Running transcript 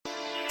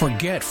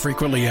Forget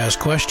frequently asked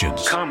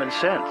questions. Common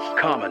sense,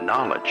 common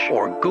knowledge,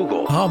 or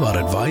Google. How about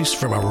advice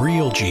from a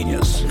real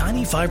genius?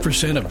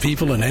 95% of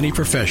people in any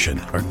profession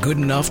are good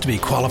enough to be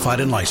qualified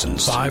and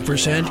licensed.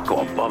 5% go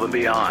above and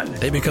beyond.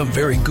 They become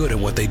very good at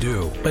what they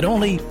do, but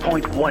only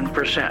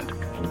 0.1%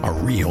 are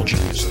real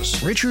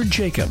geniuses. Richard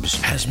Jacobs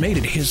has made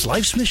it his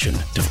life's mission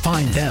to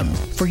find them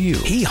for you.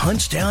 He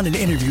hunts down and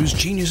interviews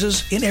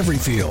geniuses in every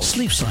field: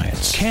 sleep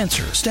science,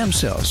 cancer, stem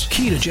cells,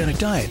 ketogenic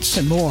diets,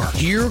 and more.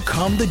 Here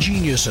come the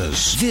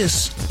geniuses.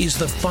 This is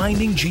the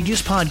Finding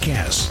Genius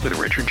Podcast with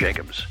Richard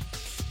Jacobs.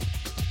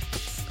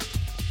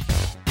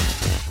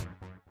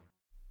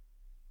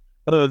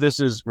 Hello,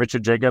 this is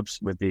Richard Jacobs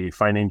with the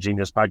Finding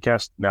Genius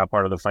Podcast, now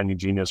part of the Finding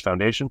Genius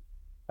Foundation.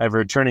 I have a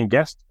returning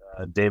guest,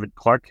 David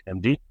Clarke,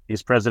 MD.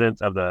 He's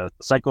president of the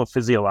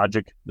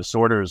Psychophysiologic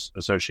Disorders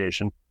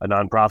Association, a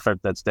nonprofit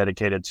that's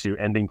dedicated to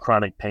ending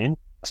chronic pain,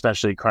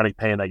 especially chronic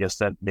pain, I guess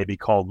that may be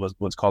called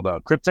what's called a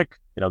cryptic.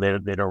 You know,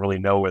 they don't really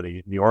know where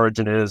the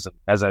origin is. And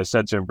as I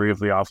said to him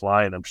briefly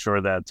offline, I'm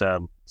sure that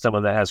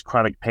someone that has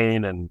chronic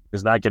pain and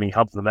is not getting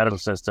help from the medical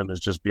system is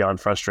just beyond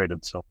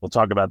frustrated. So we'll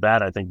talk about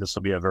that. I think this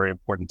will be a very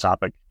important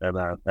topic. And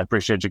I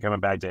appreciate you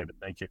coming back, David.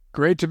 Thank you.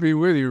 Great to be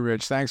with you,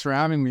 Rich. Thanks for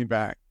having me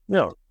back.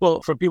 Yeah.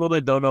 Well, for people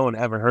that don't know and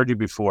haven't heard you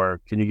before,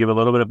 can you give a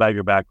little bit about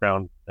your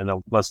background? And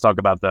then let's talk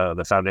about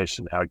the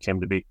foundation, how it came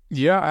to be.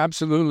 Yeah,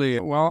 absolutely.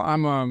 Well,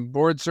 I'm a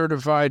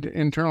board-certified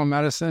internal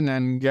medicine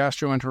and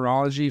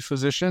gastroenterology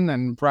physician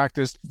and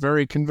practiced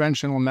very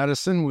conventional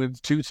medicine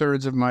with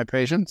 2/3 of my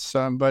patients.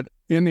 But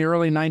in the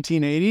early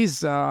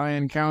 1980s, I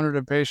encountered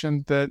a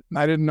patient that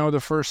I didn't know the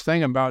first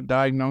thing about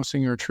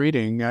diagnosing or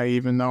treating,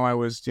 even though I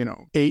was,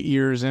 8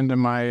 years into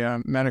my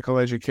medical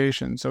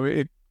education. So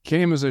it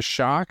came as a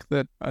shock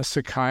that a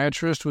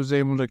psychiatrist was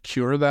able to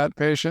cure that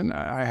patient.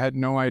 I had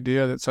no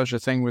idea that such a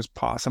thing was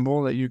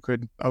possible, that you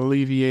could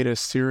alleviate a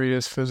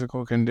serious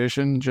physical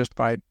condition just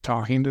by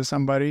talking to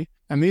somebody.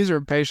 And these are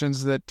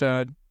patients that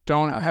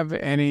don't have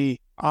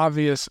any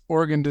obvious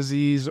organ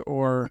disease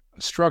or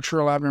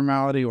structural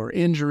abnormality or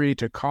injury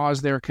to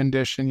cause their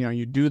condition.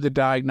 You do the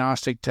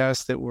diagnostic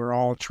tests that we're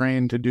all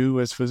trained to do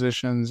as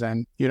physicians,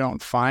 and you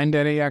don't find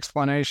any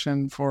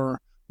explanation for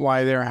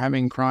why they're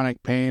having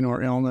chronic pain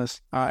or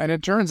illness. And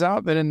it turns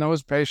out that in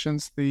those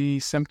patients,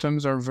 the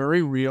symptoms are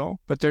very real,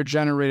 but they're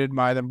generated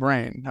by the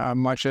brain,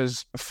 much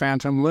as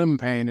phantom limb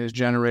pain is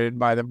generated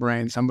by the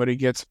brain. Somebody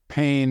gets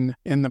pain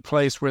in the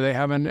place where they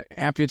have an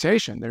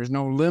amputation. There's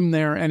no limb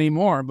there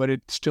anymore, but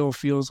it still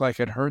feels like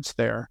it hurts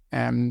there.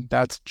 And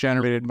that's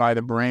generated by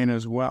the brain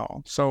as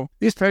well. So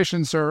these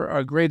patients are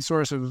a great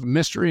source of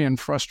mystery and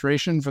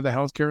frustration for the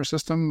healthcare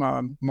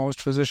system.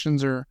 Most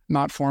physicians are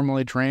not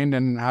formally trained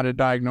in how to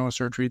diagnose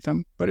or treat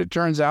them. But it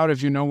turns out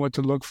if you know what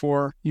to look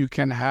for, you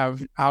can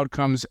have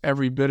outcomes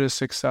every bit as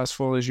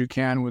successful as you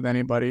can with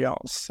anybody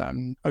else.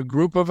 A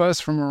group of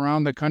us from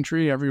around the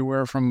country,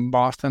 everywhere from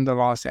Boston to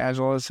Los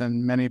Angeles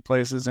and many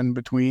places in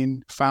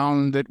between,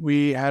 found that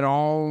we had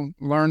all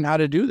learned how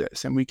to do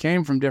this. And we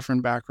came from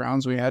different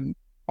backgrounds. We had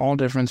all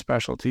different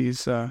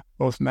specialties,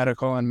 both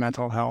medical and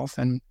mental health.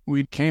 And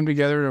we came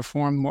together to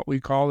form what we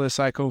call the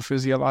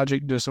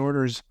Psychophysiologic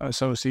Disorders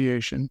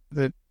Association.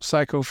 The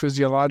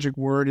psychophysiologic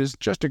word is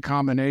just a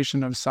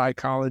combination of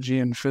psychology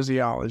and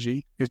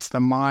physiology. It's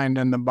the mind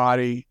and the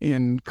body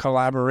in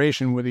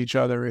collaboration with each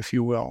other, if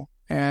you will.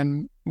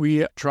 And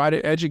we try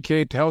to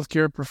educate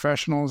healthcare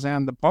professionals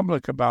and the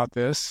public about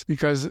this,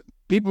 because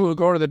people who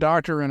go to the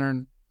doctor and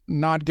are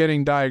not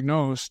getting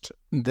diagnosed,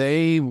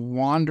 they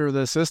wander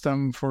the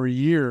system for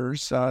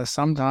years,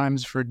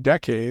 sometimes for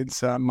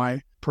decades.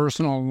 My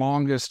personal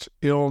longest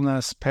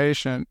illness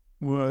patient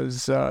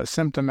was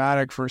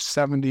symptomatic for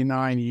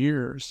 79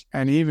 years.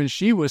 And even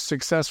she was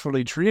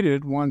successfully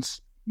treated once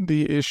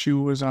the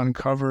issue was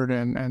uncovered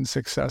and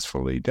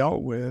successfully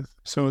dealt with.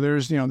 So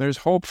there's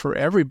hope for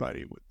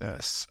everybody with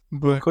this.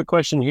 But quick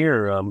question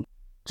here.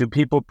 Do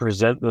people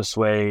present this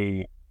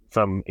way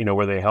from,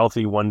 were they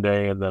healthy one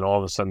day and then all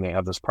of a sudden they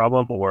have this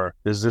problem? Or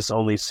does this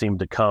only seem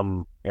to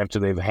come after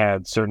they've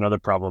had certain other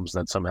problems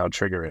that somehow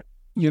trigger it?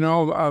 A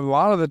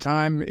lot of the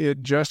time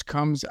it just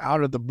comes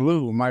out of the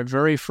blue. My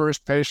very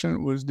first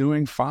patient was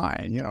doing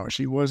fine.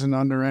 She wasn't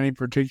under any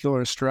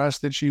particular stress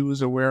that she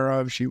was aware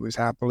of. She was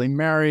happily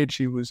married.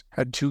 She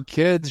had 2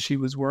 kids. She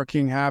was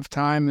working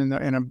half-time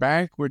in a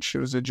bank, which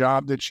was a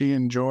job that she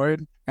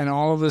enjoyed. And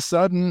all of a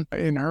sudden,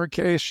 in her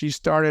case, she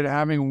started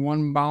having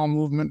 1 bowel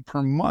movement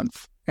per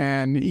month.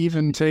 And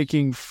even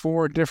taking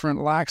 4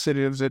 different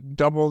laxatives at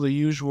double the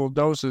usual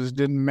doses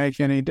didn't make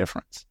any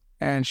difference.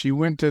 And she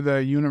went to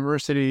the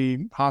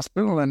university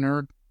hospital in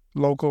her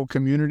local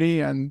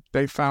community, and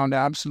they found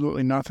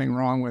absolutely nothing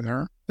wrong with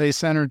her. They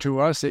sent her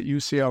to us at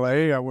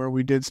UCLA, where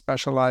we did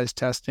specialized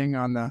testing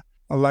on the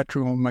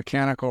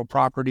electromechanical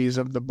properties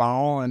of the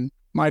bowel. And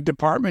my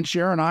department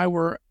chair and I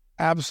were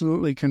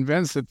absolutely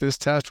convinced that this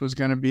test was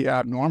going to be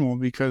abnormal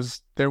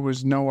because there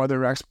was no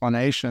other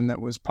explanation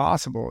that was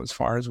possible as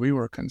far as we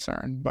were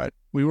concerned. But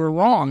we were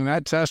wrong.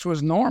 That test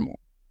was normal.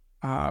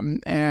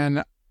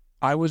 And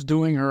I was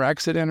doing her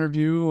exit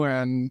interview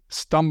and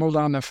stumbled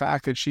on the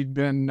fact that she'd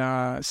been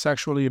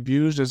sexually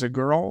abused as a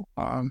girl.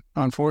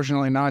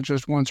 Unfortunately, not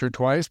just once or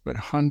twice, but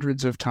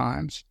hundreds of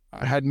times.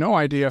 I had no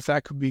idea if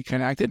that could be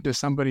connected to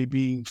somebody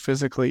being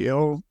physically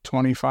ill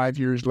 25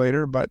 years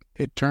later, but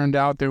it turned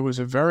out there was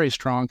a very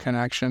strong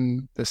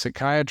connection. The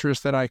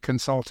psychiatrist that I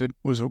consulted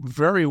was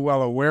very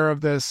well aware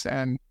of this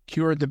and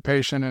cured the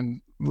patient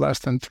in less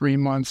than 3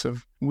 months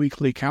of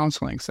weekly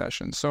counseling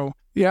sessions. So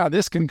yeah,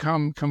 this can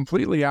come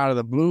completely out of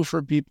the blue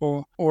for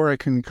people, or it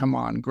can come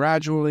on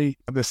gradually.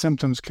 The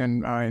symptoms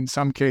can, in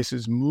some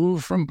cases,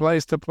 move from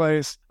place to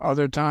place.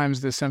 Other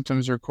times, the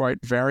symptoms are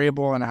quite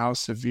variable in how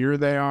severe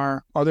they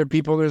are. Other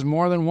people, there's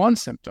more than one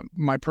symptom.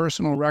 My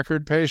personal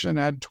record patient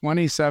had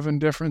 27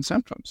 different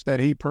symptoms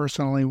that he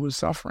personally was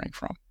suffering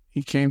from.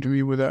 He came to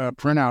me with a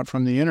printout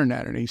from the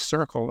internet, and he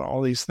circled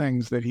all these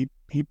things that he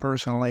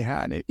personally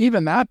had.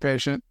 Even that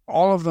patient,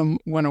 all of them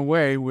went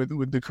away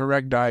with the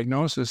correct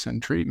diagnosis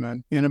and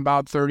treatment in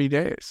about 30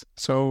 days.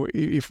 So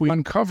if we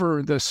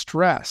uncover the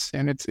stress,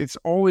 and it's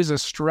always a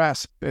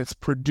stress that's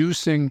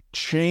producing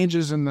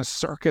changes in the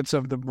circuits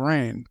of the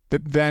brain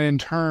that then in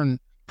turn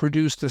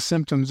produce the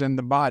symptoms in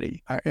the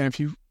body. And if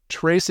you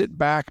trace it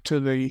back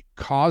to the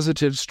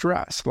causative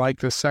stress,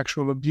 like the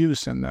sexual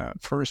abuse in the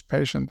first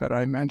patient that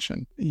I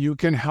mentioned, you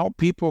can help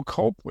people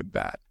cope with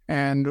that.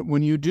 And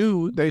when you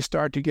do, they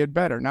start to get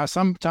better. Now,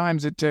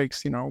 sometimes it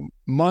takes,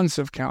 months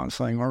of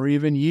counseling or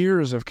even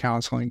years of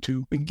counseling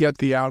to get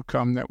the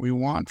outcome that we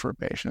want for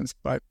patients.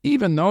 But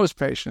even those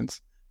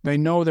patients, they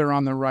know they're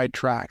on the right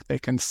track. They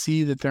can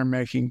see that they're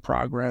making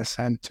progress,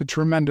 and it's a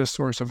tremendous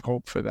source of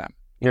hope for them.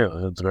 Yeah,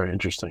 that's very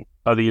interesting.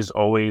 Are these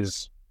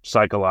always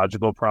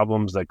psychological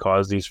problems that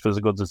cause these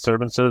physical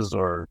disturbances,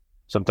 or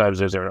sometimes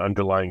there's an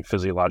underlying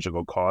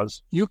physiological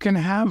cause? You can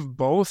have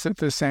both at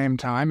the same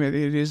time. It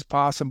is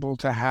possible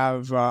to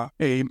have a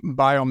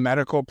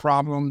biomedical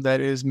problem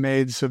that is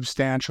made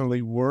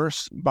substantially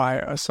worse by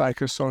a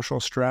psychosocial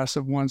stress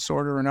of one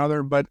sort or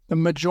another. But the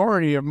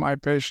majority of my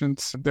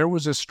patients, there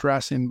was a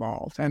stress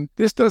involved. And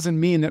this doesn't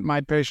mean that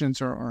my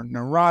patients are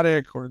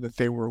neurotic or that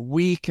they were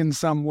weak in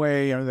some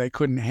way or they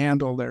couldn't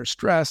handle their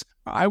stress.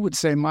 I would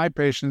say my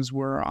patients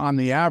were, on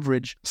the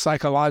average,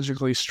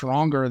 psychologically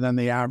stronger than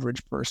the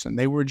average person.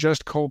 They were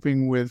just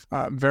coping with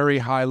very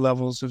high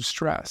levels of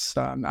stress.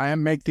 I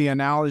make the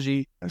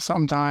analogy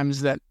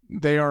sometimes that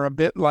they are a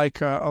bit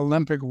like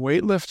Olympic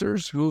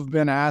weightlifters who've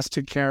been asked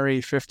to carry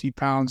 50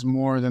 pounds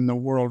more than the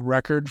world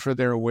record for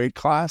their weight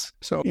class.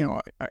 So,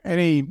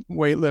 any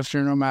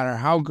weightlifter, no matter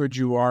how good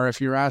you are,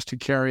 if you're asked to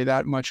carry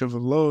that much of a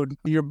load,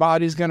 your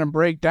body's going to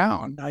break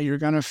down. You're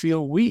going to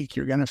feel weak.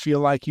 You're going to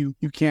feel like you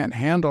can't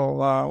handle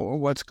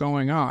what's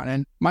going on.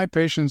 And my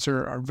patients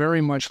are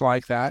very much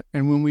like that.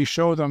 And when we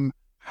show them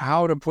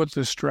how to put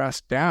the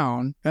stress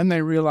down, then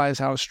they realize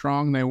how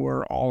strong they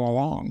were all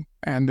along.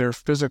 And their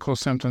physical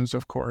symptoms,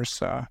 of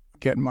course,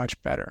 get much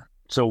better.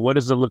 So what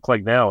does it look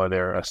like now? Are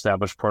there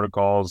established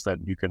protocols that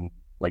you can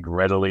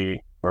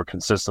readily or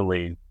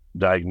consistently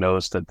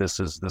diagnose that this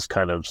is this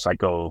kind of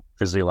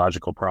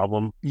psychophysiological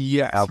problem?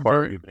 Yes. How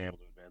far have you been able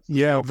to advance?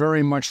 Yeah,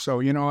 very much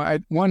so.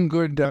 One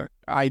good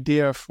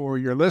idea for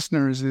your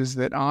listeners is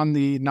that on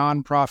the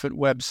nonprofit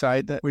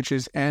website, which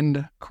is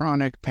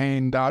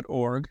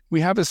endchronicpain.org, we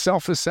have a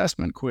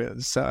self-assessment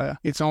quiz.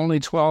 It's only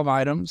 12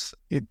 items.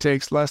 It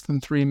takes less than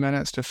 3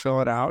 minutes to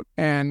fill it out.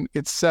 And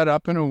it's set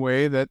up in a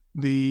way that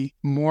the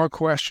more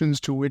questions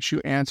to which you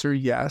answer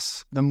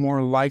yes, the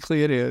more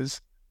likely it is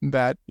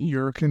that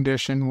your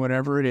condition,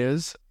 whatever it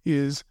is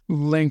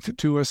linked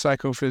to a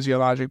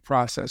psychophysiologic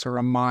process or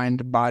a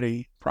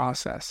mind-body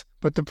process.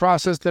 But the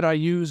process that I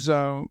use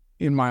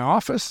in my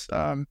office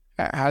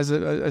has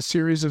a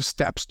series of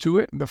steps to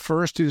it. The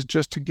first is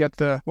just to get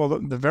the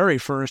very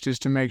first is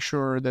to make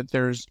sure that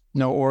there's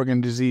no organ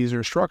disease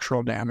or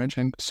structural damage.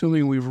 And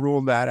assuming we've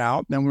ruled that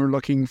out, then we're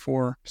looking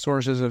for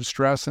sources of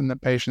stress in the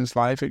patient's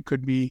life. It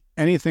could be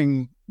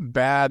anything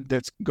bad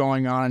that's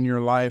going on in your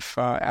life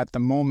at the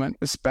moment,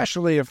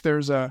 especially if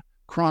there's a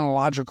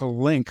chronological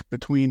link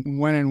between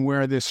when and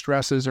where the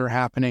stresses are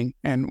happening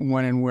and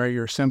when and where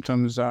your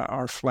symptoms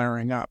are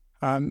flaring up.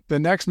 The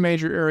next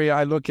major area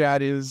I look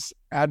at is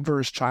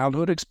adverse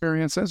childhood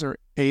experiences, or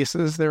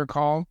ACEs they're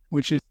called,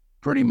 which is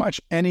pretty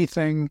much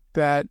anything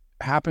that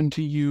happened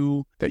to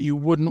you that you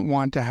wouldn't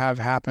want to have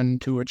happen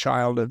to a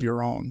child of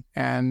your own.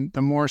 And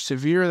the more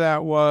severe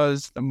that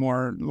was, the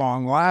more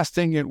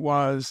long-lasting it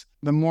was,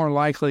 the more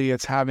likely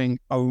it's having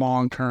a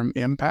long-term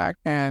impact.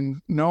 And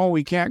no,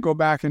 we can't go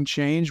back and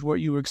change what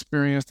you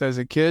experienced as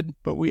a kid,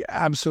 but we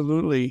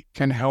absolutely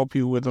can help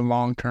you with a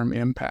long-term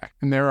impact.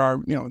 And there are,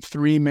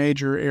 3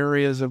 major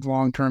areas of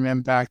long-term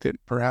impact that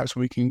perhaps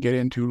we can get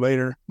into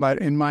later. But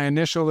in my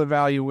initial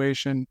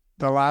evaluation,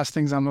 the last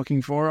things I'm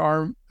looking for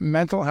are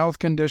mental health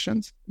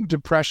conditions.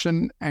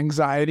 Depression,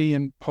 anxiety,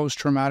 and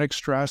post-traumatic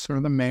stress are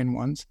the main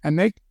ones. And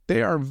they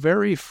they are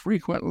very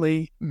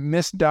frequently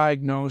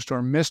misdiagnosed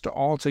or missed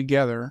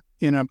altogether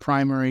in a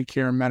primary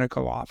care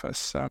medical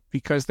office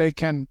because they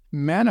can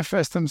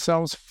manifest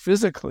themselves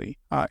physically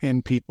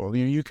in people.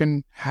 You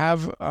can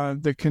have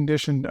the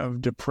condition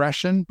of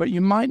depression, but you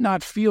might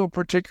not feel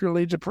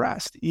particularly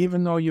depressed,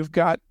 even though you've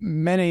got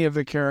many of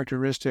the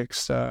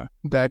characteristics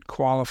that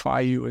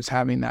qualify you as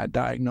having that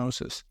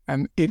diagnosis.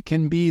 And it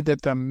can be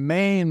that the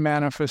main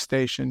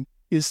manifestation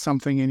is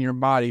something in your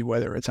body,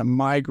 whether it's a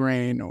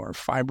migraine or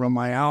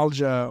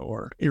fibromyalgia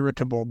or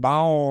irritable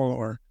bowel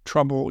or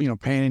trouble,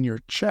 pain in your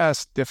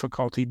chest,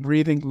 difficulty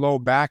breathing. Low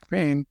back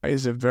pain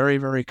is a very,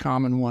 very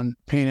common one.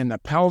 Pain in the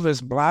pelvis,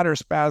 bladder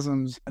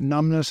spasms,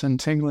 numbness and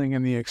tingling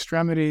in the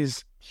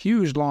extremities.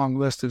 Huge long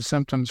list of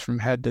symptoms from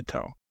head to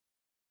toe.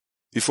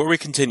 Before we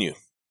continue,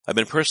 I've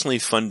been personally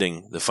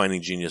funding the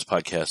Finding Genius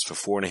podcast for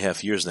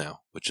 4.5 years now,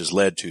 which has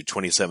led to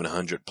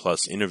 2,700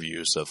 plus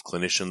interviews of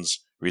clinicians,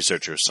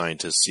 researchers,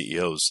 scientists,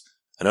 CEOs,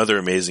 and other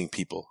amazing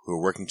people who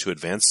are working to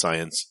advance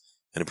science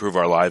and improve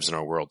our lives and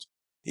our world.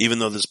 Even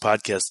though this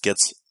podcast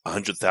gets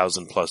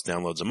 100,000 plus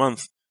downloads a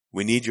month,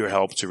 we need your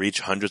help to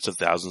reach hundreds of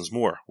thousands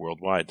more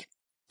worldwide.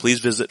 Please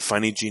visit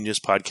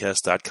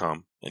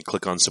findinggeniuspodcast.com and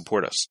click on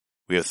Support Us.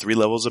 We have 3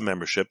 levels of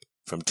membership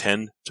from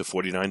 $10 to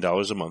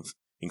 $49 a month,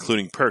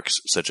 including perks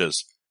such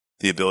as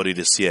the ability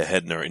to see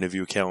ahead in our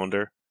interview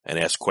calendar and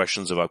ask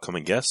questions of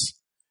upcoming guests,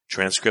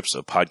 transcripts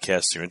of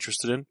podcasts you're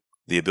interested in,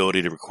 the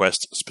ability to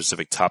request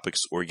specific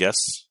topics or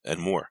guests, and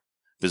more.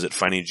 Visit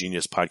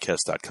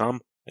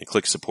findinggeniuspodcast.com and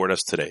click Support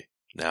Us today.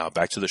 Now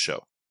back to the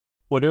show.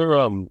 What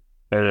are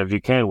if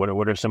you can,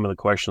 what are some of the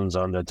questions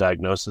on the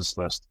diagnosis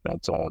list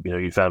that's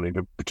you found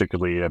to be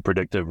particularly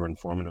predictive or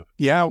informative?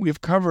 Yeah, we've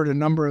covered a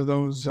number of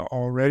those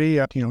already.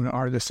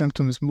 Are the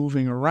symptoms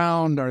moving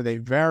around? Are they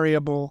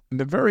variable? And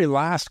the very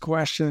last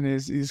question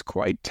is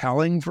quite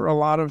telling for a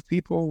lot of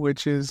people,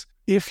 which is,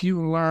 if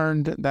you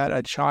learned that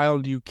a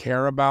child you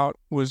care about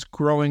was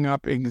growing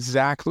up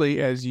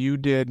exactly as you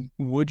did,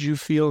 would you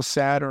feel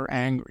sad or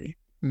angry?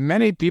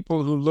 Many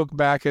people who look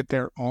back at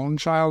their own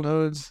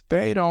childhoods,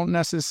 they don't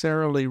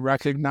necessarily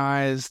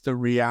recognize the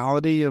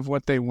reality of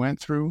what they went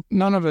through.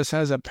 None of us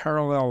has a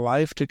parallel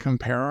life to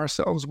compare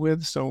ourselves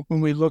with, so when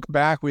we look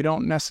back, we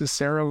don't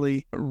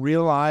necessarily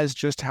realize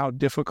just how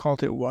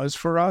difficult it was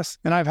for us.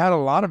 And I've had a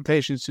lot of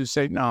patients who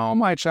say, no,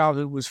 my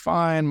childhood was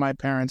fine, my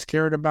parents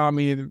cared about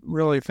me,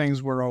 really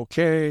things were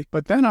okay.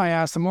 But then I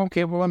ask them,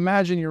 okay, well,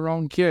 imagine your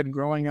own kid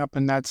growing up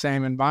in that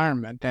same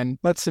environment, and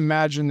let's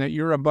imagine that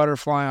you're a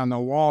butterfly on the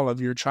wall of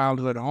your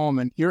childhood home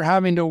and you're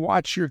having to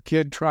watch your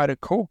kid try to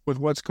cope with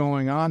what's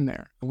going on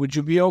there. Would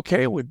you be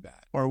okay with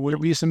that? Or would there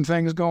be some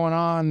things going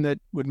on that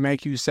would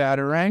make you sad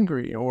or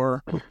angry,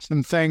 or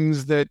some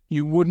things that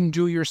you wouldn't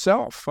do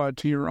yourself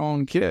to your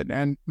own kid?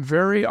 And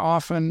very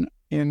often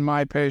in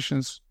my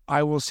patients,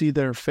 I will see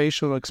their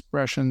facial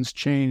expressions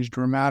change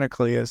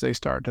dramatically as they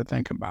start to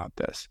think about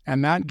this.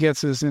 And that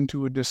gets us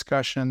into a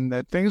discussion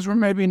that things were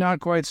maybe not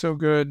quite so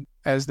good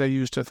as they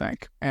used to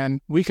think.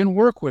 And we can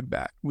work with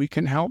that. We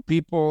can help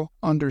people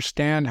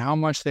understand how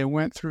much they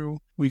went through.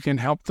 We can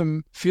help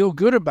them feel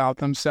good about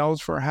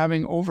themselves for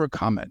having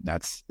overcome it.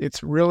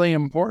 It's really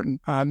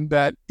important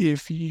that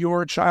if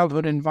your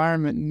childhood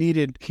environment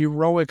needed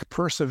heroic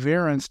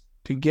perseverance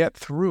to get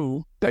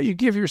through, that you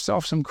give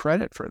yourself some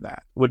credit for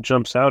that. What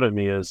jumps out at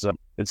me is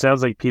it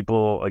sounds like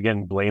people,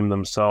 again, blame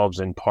themselves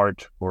in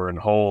part or in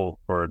whole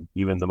for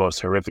even the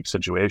most horrific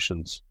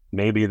situations.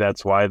 Maybe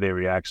that's why they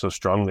react so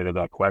strongly to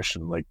that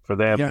question. Like for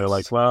them, Yes. They're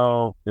like,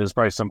 well, there's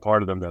probably some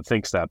part of them that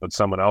thinks that, but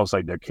someone else,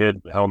 like their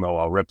kid, hell no,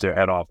 I'll rip their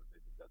head off.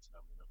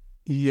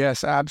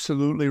 Yes,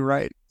 absolutely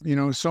right.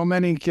 So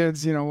many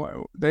kids, they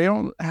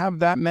don't have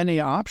that many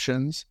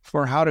options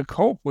for how to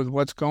cope with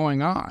what's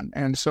going on.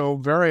 And so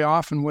very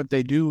often what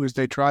they do is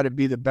they try to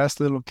be the best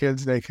little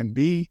kids they can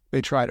be.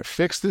 They try to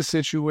fix the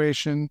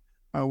situation,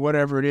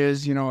 whatever it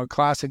is. A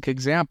classic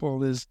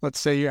example is, let's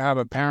say you have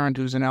a parent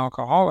who's an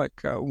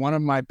alcoholic. One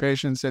of my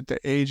patients at the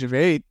age of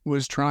 8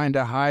 was trying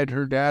to hide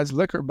her dad's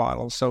liquor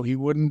bottle so he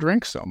wouldn't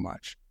drink so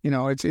much.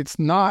 It's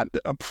not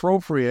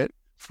appropriate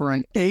for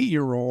an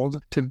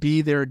 8-year-old to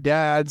be their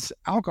dad's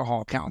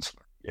alcohol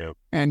counselor. Yep.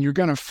 And you're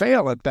going to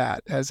fail at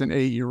that as an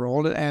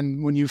 8-year-old.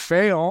 And when you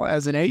fail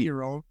as an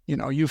 8-year-old,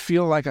 you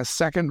feel like a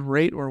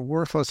second-rate or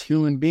worthless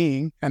human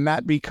being, and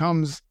that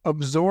becomes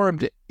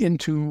absorbed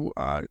into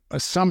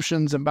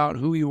assumptions about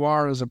who you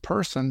are as a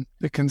person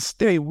that can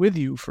stay with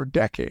you for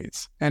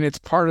decades. And it's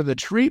part of the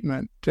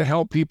treatment to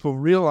help people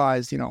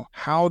realize,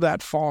 how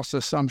that false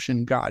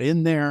assumption got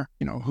in there,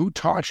 who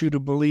taught you to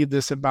believe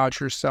this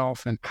about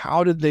yourself, and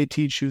how did they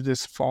teach you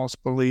this false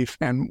belief?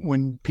 And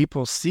when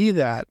people see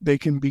that, they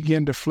can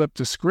begin to flip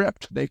the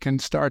script. They can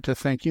start to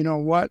think, you know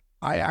what?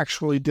 I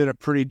actually did a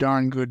pretty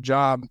darn good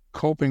job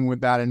coping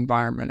with that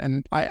environment.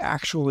 And I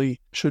actually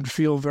should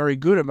feel very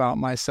good about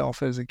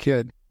myself as a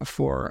kid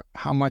for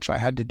how much I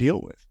had to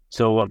deal with.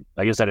 So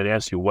I guess I'd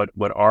ask you, what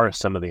are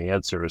some of the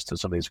answers to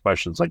some of these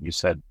questions? Like you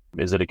said,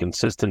 is it a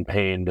consistent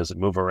pain? Does it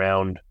move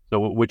around?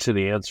 So which of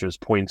the answers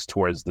points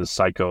towards the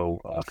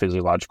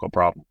psychophysiological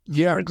problem?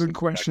 Yeah, good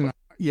question.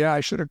 Yeah,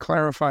 I should have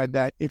clarified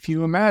that. If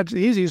you imagine,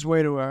 the easiest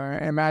way to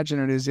imagine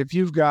it is if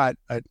you've got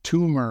a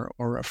tumor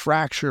or a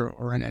fracture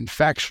or an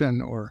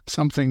infection or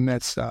something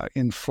that's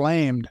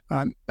inflamed,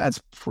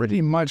 that's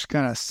pretty much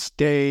going to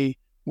stay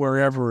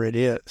wherever it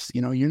is.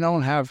 You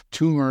don't have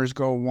tumors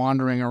go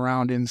wandering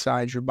around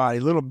inside your body.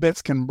 Little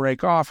bits can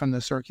break off in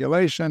the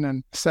circulation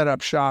and set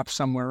up shop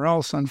somewhere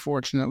else,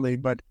 unfortunately,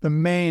 but the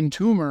main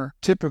tumor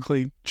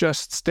typically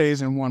just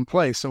stays in one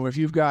place. So if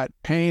you've got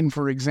pain,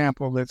 for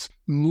example, that's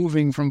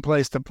moving from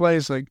place to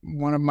place, like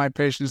one of my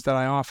patients that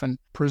I often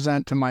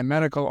present to my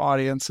medical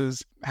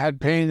audiences had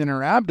pain in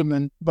her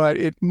abdomen, but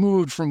it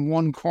moved from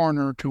one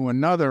corner to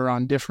another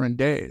on different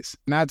days.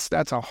 And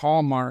that's a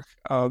hallmark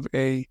of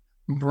a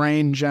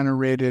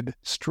brain-generated,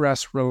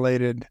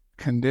 stress-related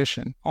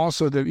condition.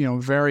 Also, the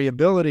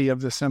variability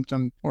of the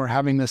symptom, or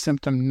having the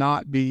symptom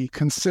not be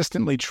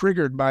consistently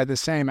triggered by the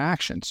same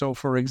action. So,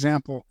 for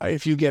example,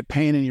 if you get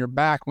pain in your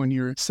back when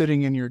you're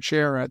sitting in your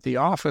chair at the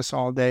office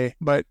all day,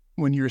 but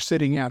when you're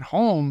sitting at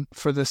home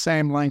for the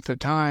same length of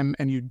time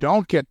and you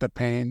don't get the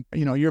pain,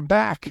 your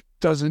back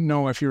doesn't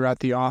know if you're at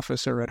the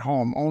office or at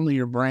home. Only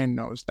your brain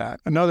knows that.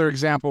 Another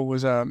example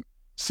was a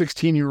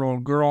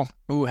 16-year-old girl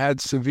who had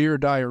severe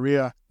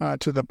diarrhea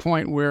to the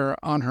point where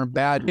on her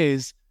bad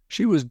days,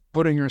 she was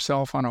putting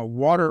herself on a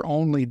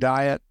water-only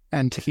diet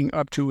and taking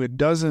up to a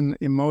dozen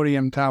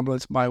Imodium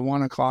tablets by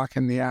 1 o'clock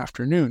in the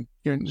afternoon.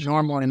 You're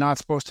normally not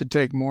supposed to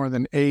take more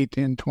than 8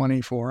 in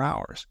 24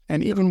 hours.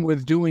 And even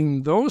with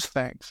doing those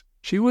things,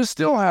 she was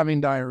still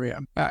having diarrhea.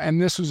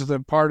 And this was the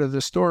part of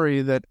the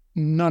story that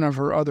none of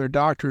her other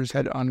doctors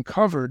had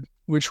uncovered,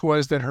 which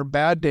was that her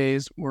bad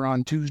days were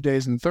on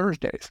Tuesdays and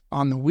Thursdays.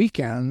 On the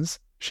weekends,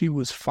 she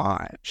was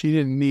fine. She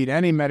didn't need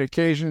any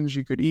medication.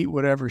 She could eat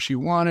whatever she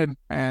wanted,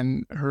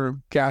 and her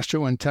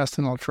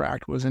gastrointestinal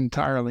tract was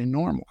entirely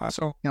normal.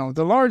 So,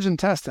 the large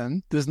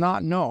intestine does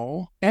not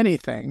know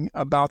anything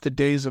about the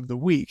days of the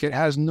week. It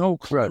has no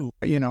clue,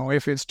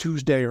 if it's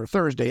Tuesday or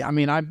Thursday.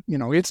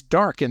 It's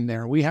dark in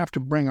there. We have to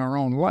bring our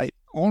own light.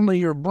 Only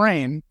your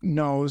brain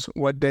knows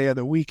what day of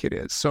the week it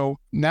is. So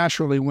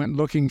naturally went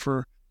looking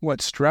for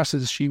what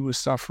stresses she was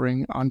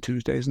suffering on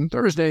Tuesdays and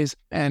Thursdays,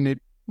 and it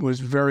was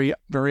very,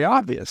 very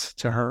obvious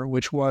to her,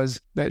 which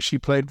was that she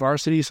played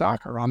varsity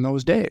soccer on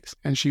those days,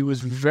 and she was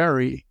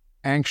very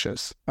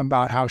anxious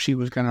about how she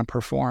was going to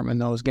perform in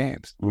those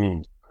games.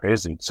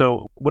 Crazy.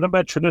 So what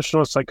about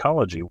traditional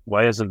psychology?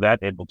 Why isn't that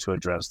able to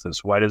address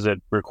this? Why does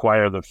it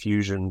require the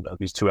fusion of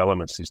these two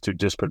elements, these two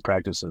disparate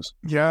practices?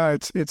 Yeah,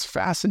 it's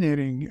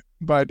fascinating.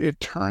 But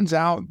it turns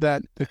out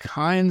that the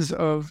kinds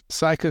of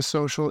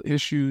psychosocial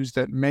issues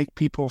that make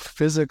people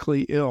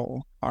physically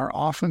ill are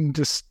often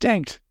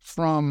distinct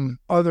from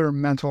other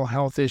mental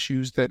health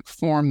issues that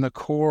form the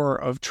core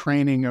of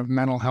training of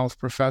mental health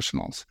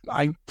professionals.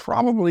 I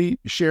probably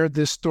shared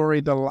this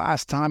story the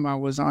last time I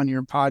was on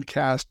your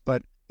podcast,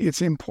 but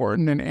it's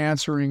important in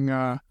answering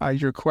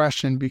your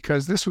question,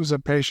 because this was a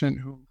patient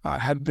who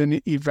had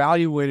been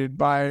evaluated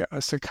by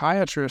a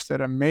psychiatrist at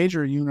a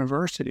major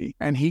university,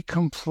 and he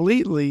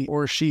completely,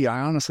 or she,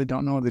 I honestly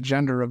don't know the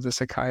gender of the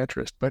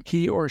psychiatrist, but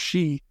he or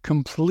she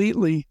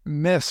completely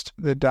missed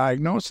the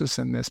diagnosis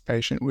in this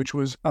patient, which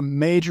was a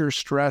major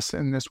stress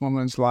in this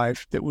woman's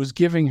life that was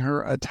giving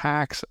her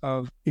attacks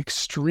of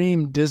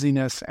extreme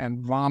dizziness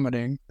and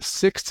vomiting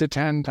 6 to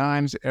 10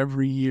 times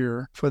every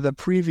year for the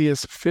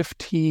previous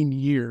 15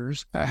 years.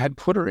 Had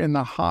put her in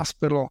the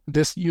hospital,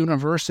 this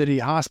university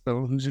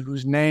hospital,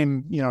 whose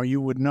name, you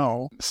would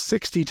know,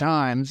 60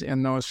 times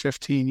in those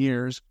 15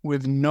 years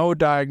with no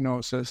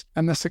diagnosis.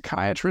 And the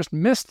psychiatrist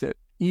missed it,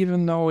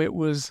 even though it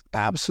was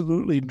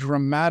absolutely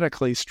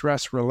dramatically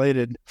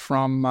stress-related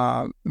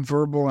from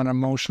verbal and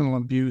emotional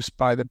abuse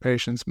by the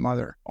patient's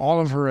mother.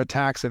 All of her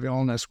attacks of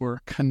illness were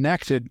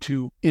connected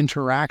to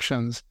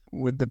interactions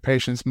with the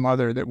patient's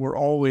mother that were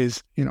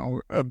always,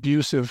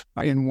 abusive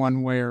in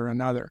one way or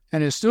another.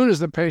 And as soon as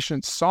the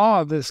patient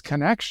saw this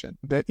connection,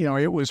 that,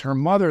 it was her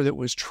mother that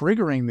was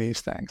triggering these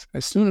things,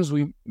 as soon as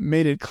we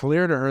made it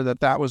clear to her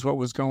that that was what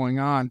was going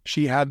on,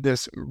 she had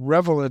this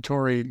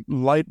revelatory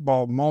light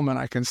bulb moment.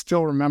 I can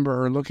still remember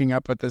her looking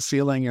up at the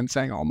ceiling and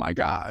saying, "Oh my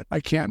God,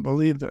 I can't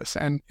believe this."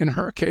 And in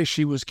her case,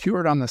 she was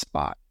cured on the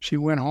spot. She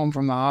went home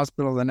from the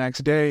hospital the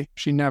next day.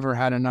 She never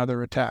had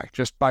another attack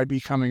just by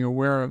becoming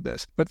aware of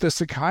this. But the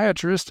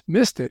psychiatrist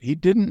missed it. He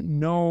didn't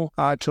know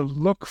to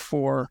look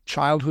for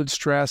childhood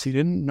stress. He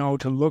didn't know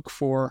to look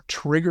for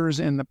triggers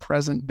in the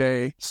present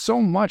day.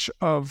 So much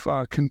of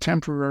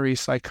contemporary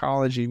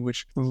psychology,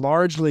 which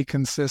largely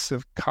consists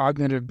of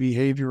cognitive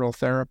behavioral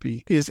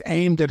therapy, is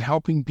aimed at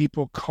helping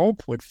people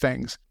cope with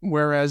things,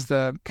 whereas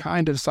the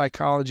kind of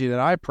psychology that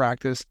I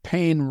practice,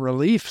 pain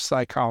relief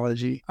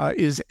psychology,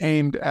 is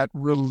aimed at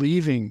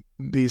relieving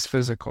these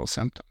physical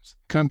symptoms.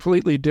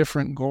 Completely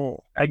different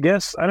goal. I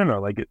guess, I don't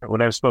know, like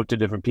when I've spoke to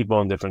different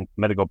people in different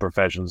medical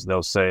professions,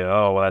 they'll say,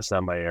 "Oh, well, that's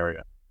not my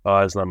area. Oh,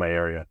 that's not my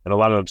area." And a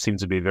lot of them seem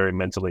to be very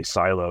mentally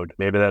siloed.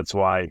 Maybe that's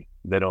why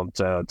they don't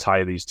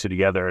tie these two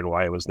together, and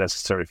why it was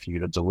necessary for you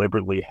to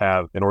deliberately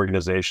have an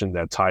organization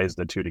that ties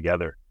the two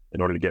together.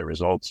 in order to get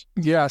results.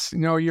 Yes,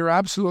 you're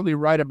absolutely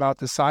right about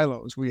the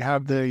silos. We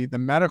have the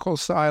medical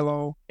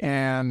silo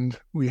and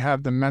we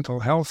have the mental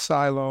health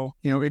silo.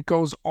 It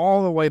goes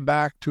all the way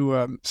back to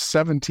a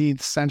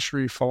 17th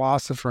century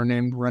philosopher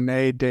named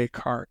Rene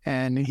Descartes.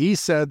 And he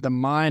said the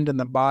mind and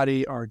the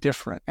body are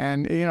different.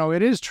 And,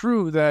 it is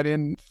true that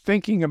in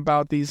thinking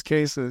about these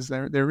cases,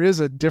 there is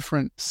a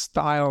different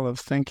style of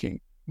thinking.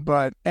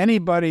 But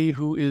anybody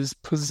who is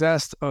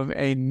possessed of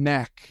a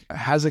neck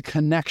has a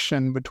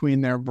connection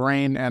between their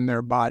brain and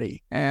their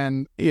body.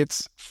 And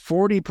it's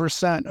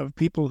 40% of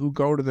people who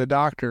go to the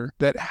doctor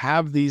that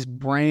have these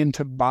brain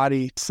to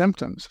body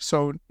symptoms.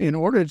 So in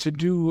order to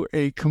do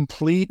a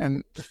complete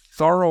and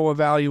thorough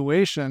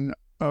evaluation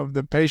of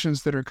the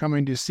patients that are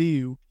coming to see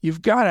you,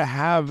 you've got to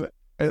have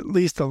at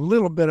least a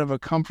little bit of a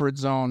comfort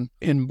zone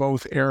in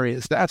both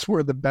areas. That's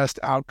where the best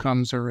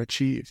outcomes are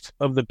achieved.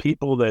 Of the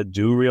people that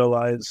do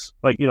realize,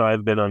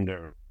 I've been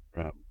under,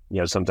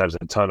 sometimes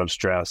a ton of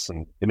stress,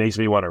 and it makes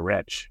me want to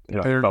retch. There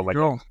I felt you like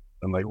go.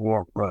 I'm like,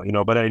 well,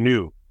 but I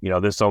knew,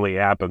 this only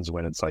happens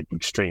when it's like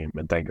extreme,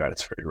 and thank God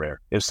it's very rare.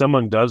 If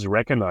someone does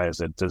recognize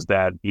it, does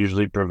that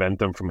usually prevent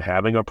them from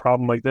having a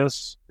problem like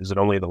this? Is it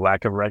only the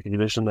lack of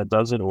recognition that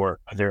does it, or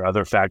are there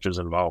other factors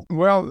involved?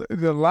 Well,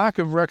 the lack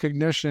of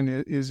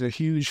recognition is a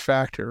huge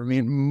factor. I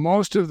mean,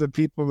 most of the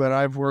people that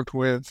I've worked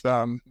with,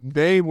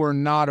 they were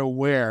not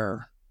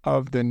aware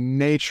of the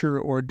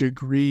nature or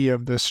degree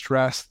of the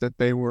stress that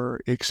they were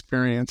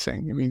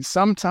experiencing. I mean,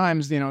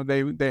 sometimes,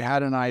 they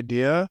had an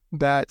idea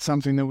that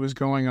something that was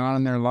going on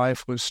in their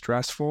life was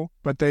stressful,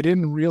 but they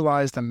didn't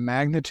realize the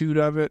magnitude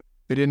of it.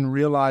 They didn't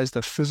realize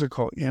the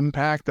physical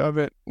impact of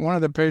it. One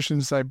of the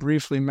patients I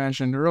briefly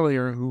mentioned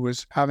earlier who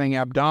was having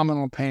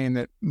abdominal pain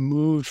that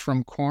moved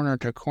from corner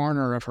to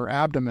corner of her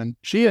abdomen,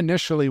 she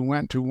initially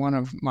went to one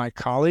of my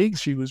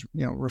colleagues. She was,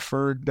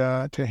 referred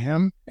to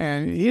him,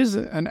 and he is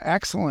an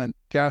excellent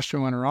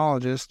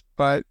gastroenterologist,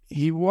 but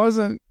he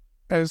wasn't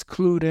as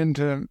clued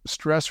into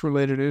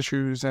stress-related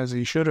issues as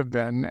he should have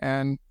been.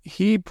 And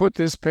he put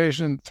this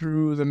patient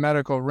through the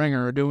medical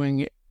ringer,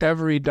 doing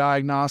every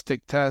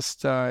diagnostic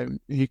test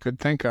he could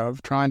think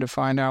of, trying to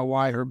find out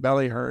why her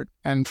belly hurt,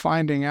 and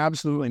finding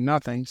absolutely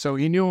nothing. So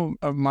he knew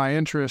of my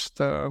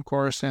interest, of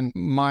course, in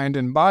mind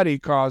and body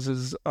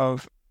causes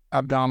of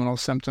abdominal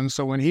symptoms.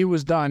 So when he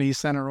was done, he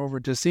sent her over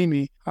to see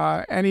me,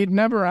 and he'd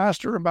never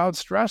asked her about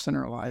stress in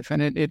her life.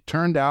 And it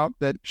turned out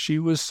that she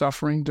was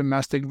suffering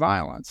domestic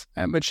violence,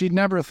 but she'd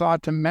never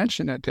thought to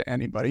mention it to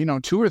anybody.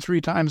 2 or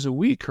 3 times a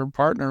week, her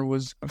partner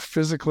was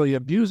physically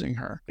abusing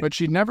her, but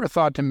she'd never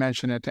thought to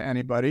mention it to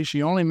anybody.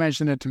 She only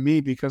mentioned it to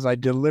me because I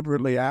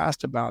deliberately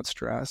asked about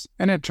stress.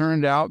 And it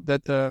turned out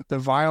that the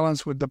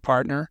violence with the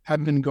partner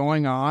had been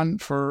going on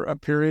for a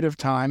period of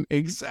time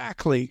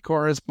exactly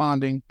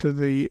corresponding to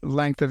the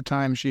length of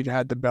time she'd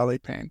had the belly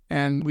pain.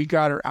 And we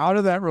got her out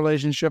of that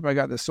relationship. I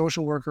got the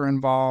social worker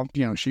involved.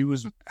 She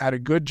had a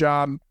good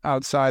job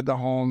outside the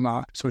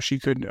home, so she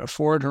could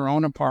afford her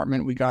own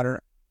apartment. We got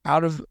her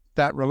out of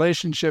that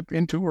relationship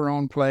into her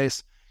own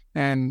place,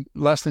 and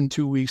less than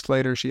 2 weeks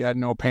later, she had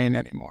no pain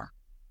anymore.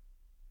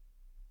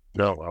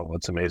 No, well,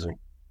 that's amazing.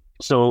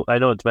 So I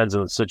know it depends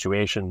on the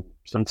situation.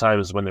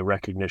 Sometimes when the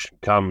recognition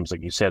comes,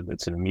 like you said,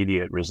 it's an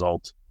immediate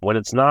result. When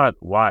it's not,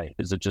 why?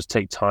 Does it just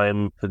take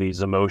time for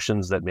these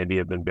emotions that maybe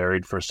have been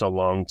buried for so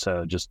long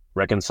to just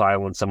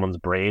reconcile in someone's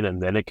brain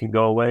and then it can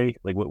go away?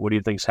 Like, what do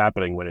you think's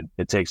happening when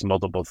it takes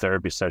multiple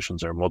therapy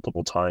sessions or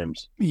multiple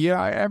times?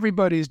 Yeah,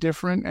 everybody's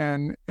different,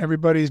 and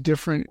everybody's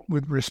different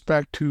with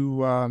respect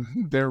to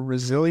their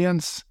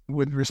resilience,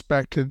 with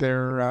respect to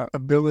their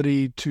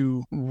ability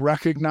to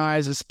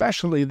recognize,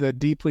 especially the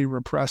deeply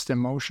repressed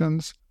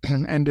emotions,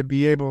 and to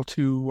be able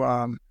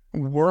to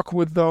work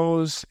with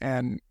those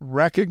and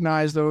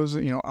recognize those,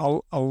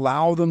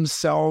 allow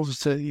themselves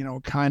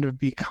to, kind of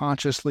be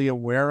consciously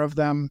aware of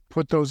them,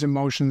 put those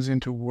emotions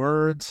into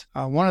words.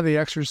 One of the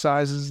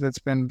exercises that's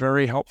been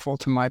very helpful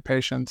to my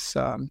patients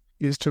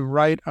is to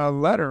write a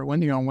letter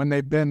when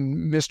they've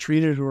been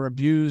mistreated or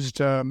abused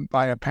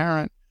by a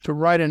parent, to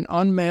write an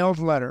unmailed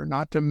letter,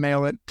 not to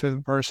mail it to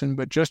the person,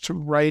 but just to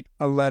write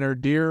a letter,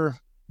 "Dear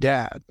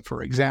Dad,"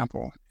 for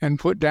example, and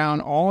put down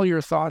all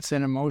your thoughts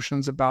and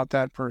emotions about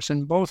that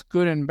person, both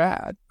good and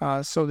bad,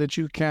 so that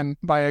you can,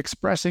 by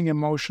expressing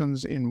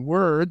emotions in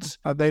words,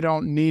 they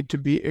don't need to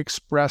be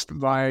expressed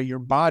via your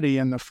body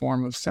in the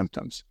form of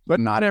symptoms. But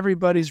not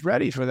everybody's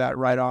ready for that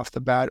right off the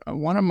bat.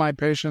 One of my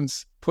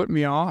patients put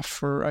me off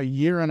for a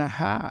year and a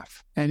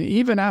half. And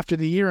even after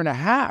the year and a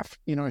half,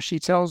 she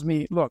tells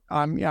me, "Look,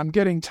 I'm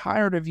getting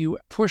tired of you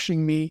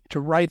pushing me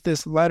to write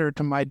this letter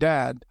to my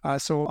dad.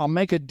 So I'll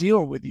make a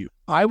deal with you.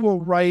 I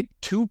will write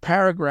 2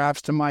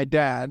 paragraphs to my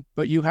dad,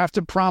 but you have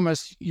to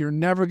promise you're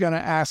never going to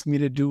ask me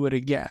to do it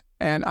again."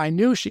 And I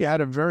knew she had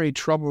a very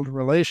troubled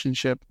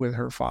relationship with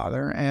her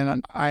father.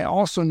 And I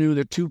also knew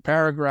that 2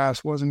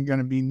 paragraphs wasn't going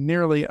to be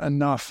nearly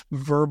enough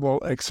verbal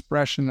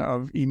expression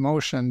of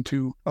emotion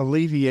to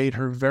alleviate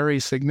her very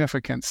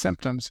significant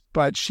symptoms.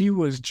 But she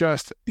was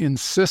just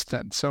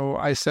insistent. So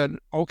I said,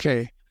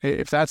 "Okay,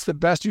 If that's the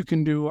best you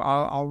can do,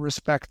 I'll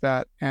respect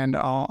that, and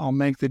I'll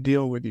make the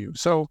deal with you.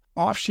 So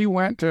off she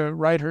went to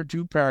write her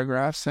 2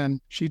 paragraphs, and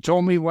she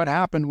told me what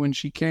happened when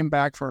she came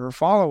back for her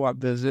follow-up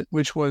visit,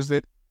 which was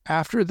that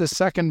after the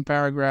 2nd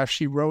paragraph,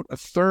 she wrote a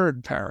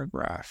 3rd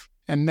paragraph.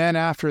 And then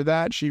after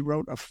that, she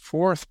wrote a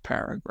 4th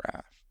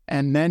paragraph.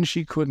 And then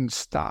she couldn't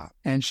stop.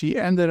 And she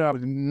ended up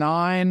with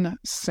 9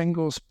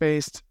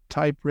 single-spaced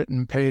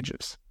typewritten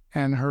pages.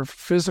 And her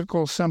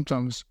physical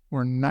symptoms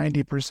were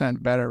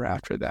 90% better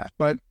after that.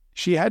 But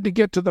she had to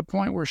get to the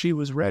point where she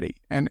was ready.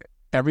 And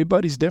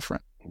everybody's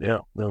different. Yeah,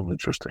 no,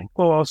 interesting.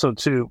 Well, also,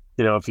 too,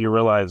 if you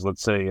realize,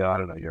 let's say, I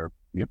don't know,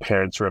 your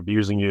parents are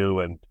abusing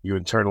you and you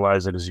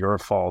internalize it as your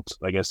fault,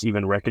 I guess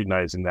even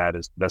recognizing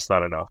that's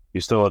not enough.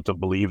 You still have to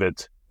believe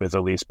it with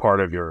at least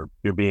part of your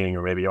being,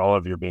 or maybe all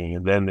of your being,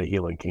 and then the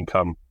healing can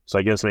come. So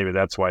I guess maybe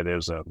that's why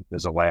there's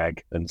a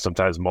lag, and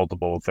sometimes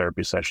multiple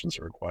therapy sessions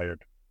are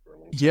required.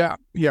 Yeah.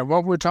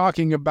 What we're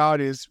talking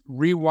about is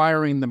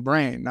rewiring the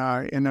brain.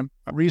 In a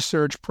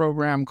research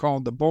program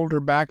called the Boulder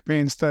Back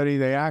Pain Study,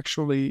 they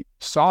actually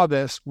saw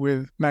this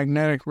with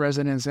magnetic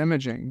resonance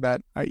imaging,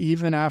 that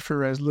even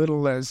after as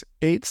little as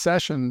 8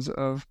 sessions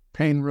of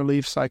pain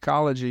relief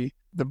psychology,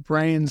 the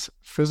brains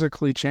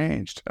physically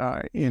changed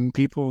in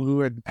people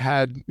who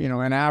had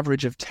an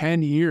average of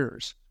 10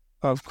 years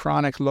of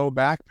chronic low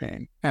back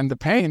pain. And the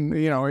pain,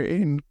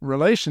 in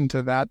relation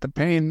to that, the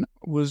pain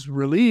was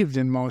relieved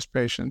in most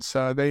patients.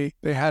 They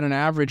had an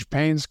average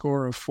pain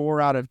score of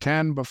 4 out of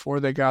 10 before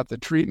they got the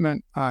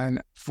treatment.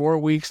 And 4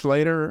 weeks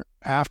later,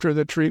 after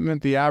the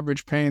treatment, the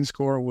average pain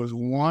score was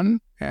 1.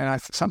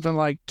 And something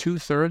like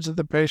 2/3 of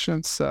the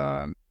patients,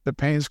 the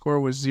pain score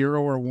was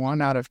 0 or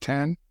 1 out of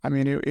 10. I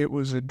mean, it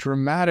was a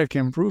dramatic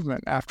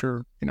improvement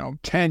after,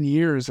 10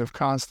 years of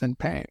constant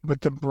pain.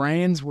 But the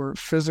brains were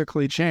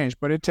physically changed.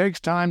 But it takes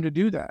time to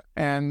do that.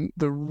 And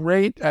the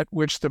rate at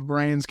which the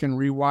brains can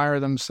rewire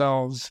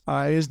themselves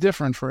is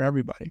different for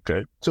everybody.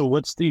 Okay. So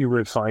what's the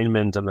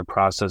refinement and the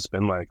process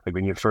been like? Like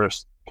when you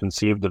first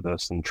conceived of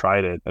this and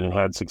tried it and it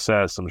had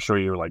success, I'm sure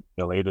you were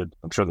elated.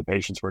 I'm sure the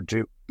patients were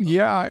too.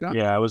 Yeah.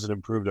 Yeah, it was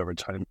improved over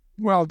time.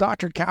 Well,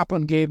 Dr.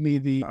 Kaplan gave me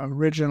the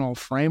original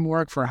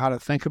framework for how to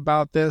think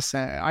about this.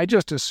 And I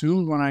just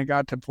assumed when I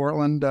got to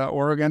Portland,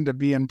 Oregon, to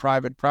be in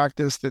private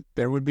practice, that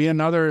there would be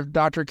another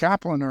Dr.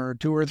 Kaplan or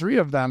 2 or 3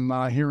 of them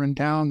here in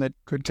town that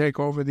could take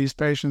over these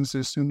patients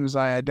as soon as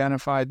I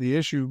identified the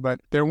issue. But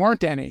there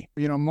weren't any.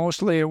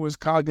 Mostly it was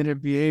cognitive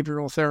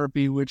behavioral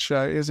therapy, which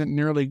isn't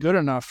nearly good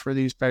enough for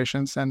these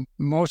patients. And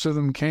most of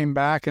them came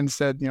back and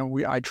said,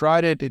 I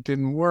tried it. It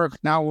didn't work.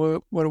 Now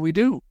what do we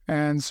do?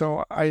 And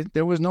so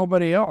there was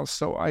nobody else.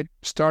 So I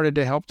started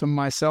to help them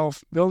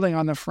myself, building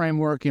on the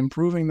framework,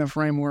 improving the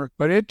framework.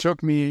 But it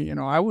took me,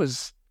 I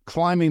was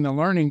climbing the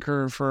learning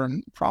curve for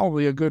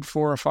probably a good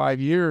 4 or 5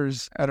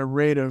 years at a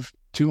rate of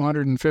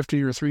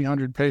 250 or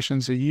 300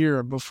 patients a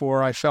year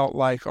before I felt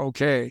like,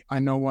 okay, I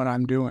know what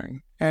I'm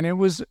doing. And it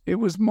was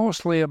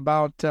mostly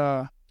about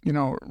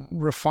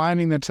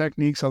refining the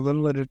techniques a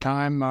little at a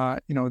time.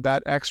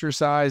 That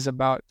exercise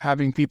about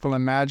having people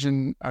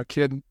imagine a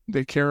kid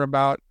they care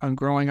about and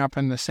growing up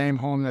in the same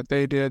home that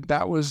they did,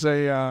 that was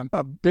a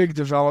big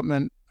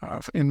development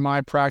in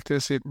my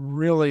practice. It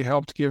really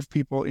helped give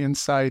people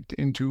insight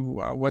into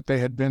what they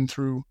had been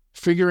through.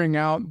 Figuring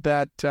out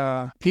that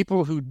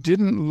people who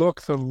didn't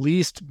look the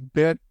least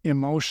bit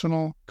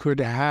emotional could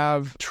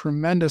have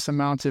tremendous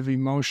amounts of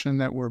emotion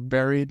that were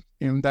buried.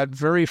 That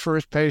very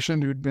first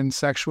patient who'd been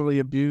sexually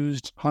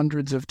abused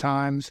hundreds of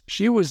times,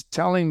 she was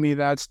telling me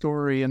that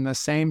story in the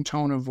same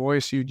tone of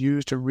voice you'd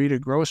use to read a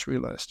grocery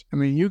list. I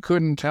mean, you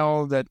couldn't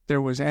tell that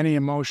there was any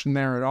emotion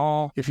there at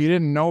all. If you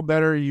didn't know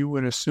better, you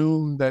would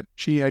assume that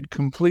she had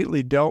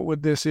completely dealt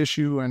with this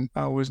issue and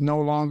was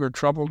no longer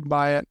troubled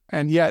by it.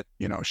 And yet,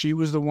 she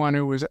was the one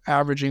who was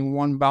averaging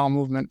 1 bowel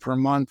movement per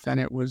month,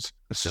 and it was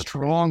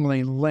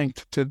strongly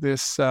linked to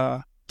this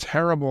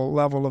terrible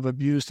level of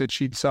abuse that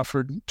she'd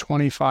suffered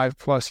 25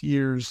 plus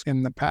years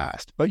in the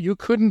past. But you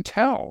couldn't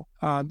tell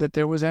that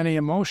there was any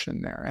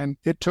emotion there. And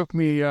it took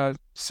me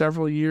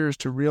several years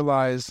to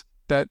realize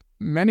that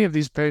many of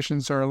these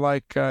patients are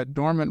like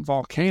dormant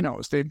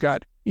volcanoes. They've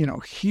got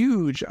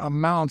huge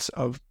amounts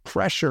of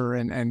pressure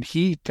and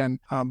heat and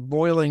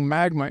boiling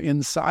magma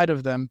inside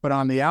of them. But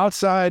on the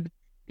outside,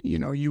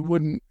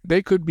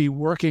 they could be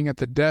working at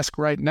the desk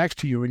right next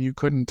to you and you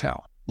couldn't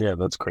tell. Yeah,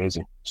 that's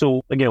crazy.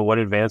 So again, what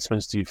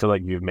advancements do you feel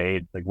like you've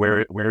made? Like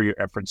where are your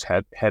efforts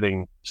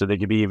heading so they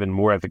could be even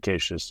more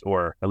efficacious,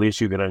 or at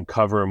least you can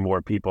uncover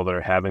more people that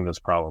are having this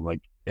problem?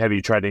 Like, have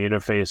you tried to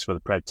interface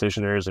with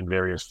practitioners in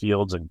various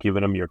fields and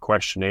given them your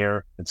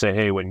questionnaire and say,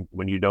 hey, when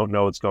you don't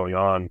know what's going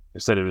on,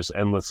 instead of just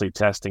endlessly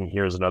testing,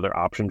 here's another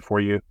option for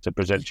you to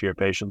present to your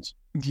patients?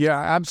 Yeah,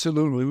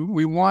 absolutely.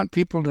 We want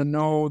people to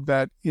know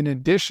that in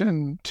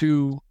addition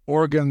to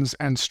organs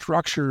and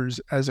structures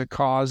as a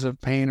cause of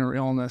pain or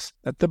illness,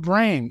 that the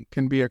brain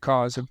can be a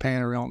cause of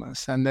pain or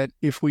illness. And that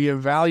if we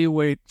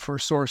evaluate for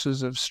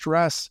sources of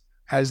stress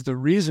as the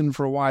reason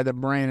for why the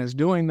brain is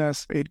doing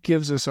this, it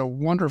gives us a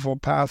wonderful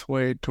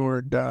pathway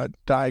toward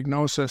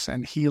diagnosis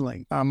and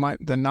healing.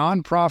 The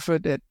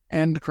nonprofit at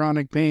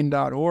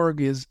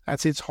endchronicpain.org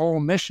that's its whole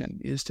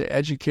mission, is to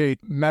educate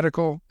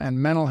medical and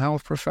mental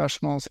health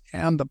professionals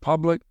and the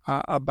public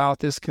about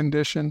this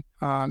condition.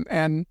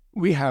 And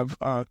we have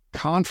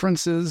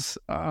conferences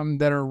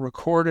that are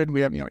recorded.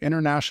 We have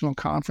international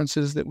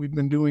conferences that we've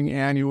been doing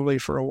annually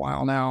for a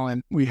while now,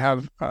 and we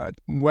have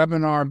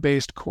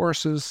webinar-based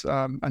courses.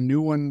 A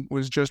new one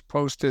was just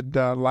posted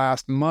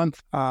last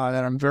month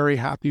that I'm very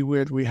happy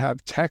with. We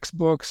have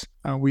textbooks.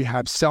 We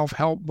have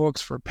self-help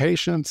books for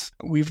patients.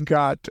 We've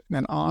got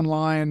an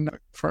online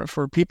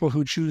for people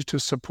who choose to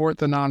support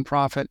the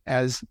nonprofit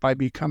by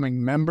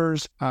becoming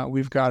members.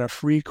 We've got a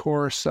free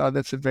course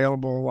that's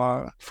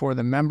available for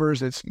the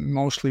members. It's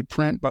mostly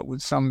print, but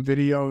with some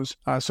videos.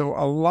 So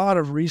a lot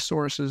of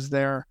resources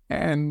there.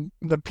 And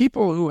the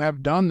people who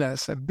have done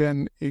this have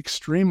been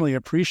extremely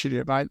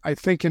appreciative. I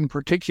think in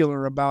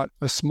particular about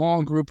a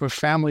small group of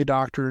family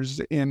doctors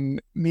in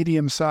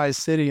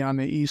medium-sized city on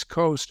the East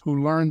Coast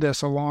who learned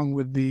this along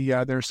with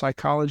their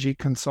psychology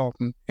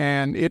consultant.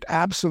 And it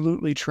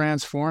absolutely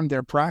transformed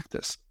their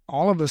practice.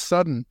 All of a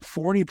sudden,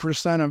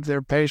 40% of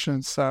their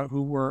patients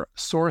who were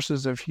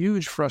sources of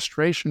huge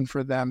frustration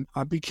for them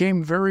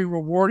became very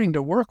rewarding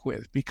to work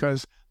with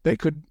because they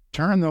could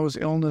turn those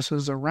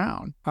illnesses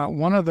around.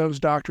 One of those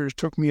doctors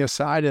took me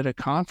aside at a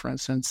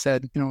conference and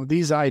said,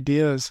 these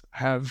ideas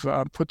have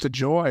put the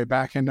joy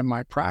back into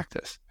my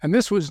practice. And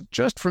this was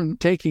just from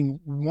taking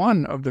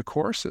one of the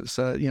courses,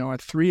 a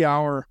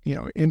 3-hour,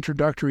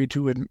 introductory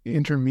to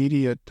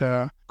intermediate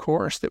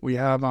course that we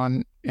have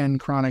on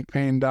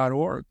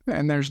endchronicpain.org.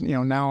 And there's,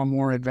 now a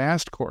more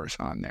advanced course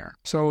on there.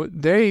 So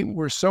they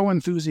were so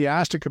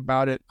enthusiastic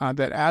about it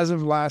that as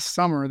of last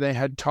summer, they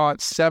had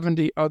taught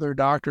 70 other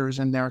doctors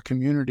in their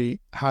community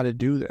how to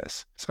do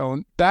this.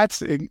 So that's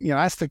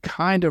the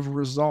kind of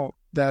result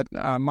that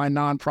my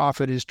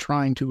nonprofit is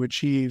trying to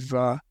achieve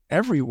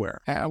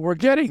everywhere. We're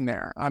getting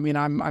there. I mean,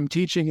 I'm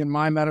teaching in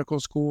my medical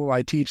school.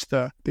 I teach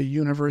the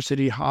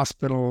university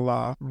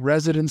hospital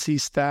residency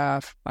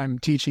staff. I'm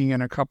teaching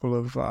in a couple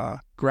of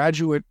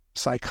graduate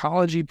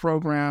psychology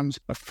programs,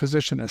 a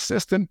physician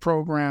assistant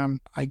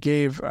program. I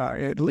gave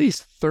at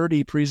least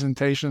 30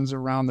 presentations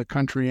around the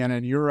country and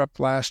in Europe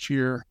last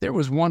year. There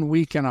was one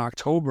week in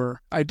October.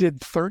 I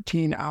did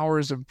 13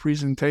 hours of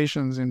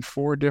presentations in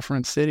 4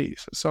 different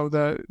cities. So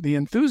the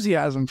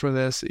enthusiasm for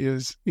this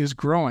is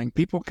growing.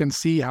 People can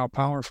see how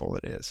powerful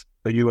it is.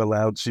 Are you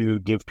allowed to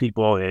give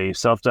people a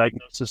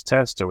self-diagnosis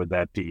test, or would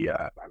that be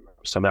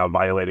somehow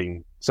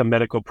violating some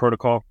medical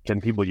protocol?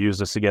 Can people use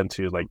this again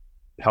to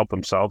help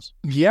themselves?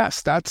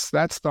 Yes, that's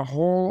the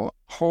whole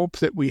hope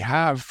that we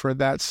have for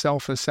that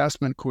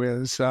self-assessment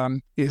quiz,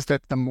 is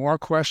that the more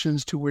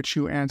questions to which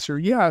you answer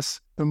yes,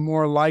 the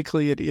more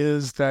likely it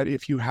is that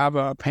if you have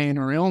a pain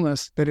or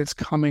illness, that it's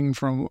coming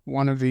from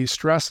one of these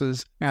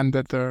stresses, and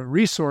that the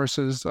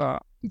resources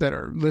that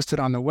are listed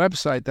on the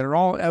website that are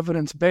all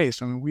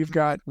evidence-based. I mean, we've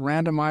got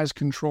randomized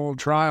controlled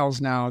trials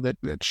now that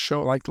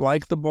show,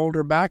 like the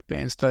Boulder back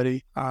pain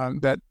study,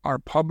 that are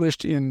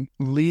published in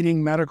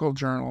leading medical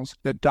journals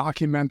that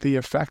document the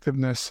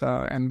effectiveness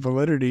and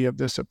validity of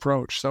this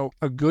approach. So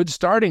a good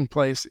starting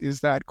place is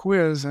that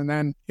quiz. And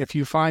then if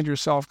you find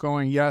yourself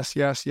going, yes,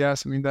 yes,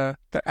 yes, I mean, the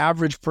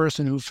average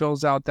person who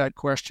fills out that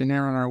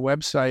questionnaire on our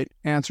website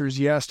answers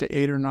yes to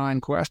 8 or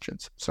 9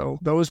 questions. So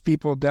those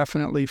people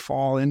definitely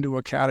fall into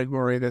a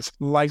category that's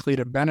likely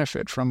to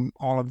benefit from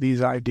all of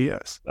these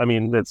ideas. I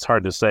mean, it's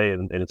hard to say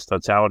in its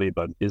totality,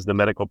 but is the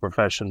medical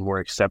profession more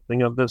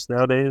accepting of this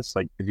nowadays?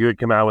 Like, if you had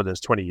come out with this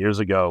 20 years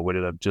ago, would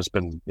it have just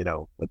been,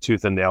 a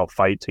tooth and nail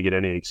fight to get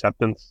any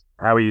acceptance?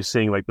 How are you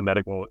seeing the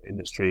medical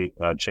industry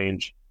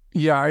change?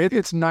 Yeah,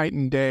 it's night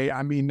and day.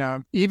 I mean,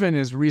 even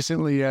as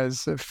recently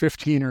as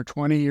 15 or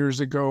 20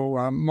 years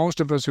ago, most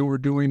of us who were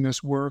doing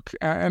this work,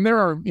 and there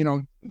are,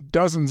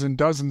 dozens and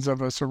dozens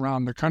of us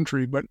around the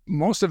country, but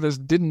most of us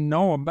didn't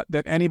know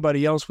that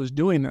anybody else was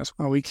doing this.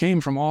 We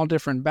came from all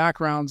different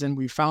backgrounds, and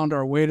we found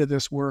our way to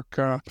this work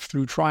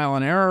through trial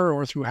and error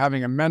or through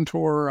having a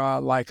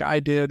mentor like I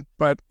did.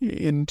 But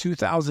in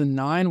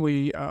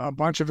 2009, a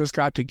bunch of us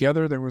got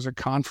together. There was a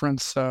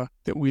conference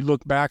that we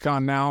look back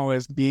on now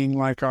as being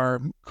like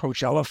our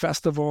Coachella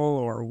Festival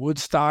or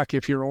Woodstock,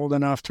 if you're old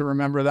enough to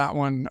remember that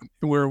one,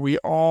 where we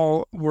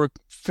all were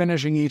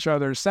finishing each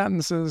other's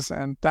sentences.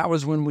 And that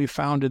was when we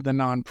founded the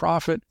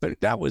nonprofit. But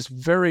that was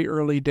very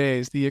early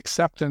days. The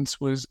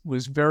acceptance was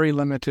very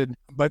limited.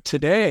 But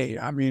today,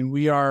 I mean,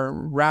 we are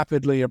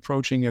rapidly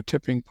approaching a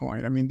tipping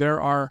point. I mean,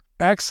 there are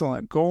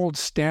excellent gold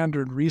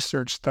standard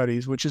research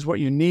studies, which is what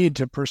you need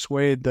to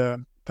persuade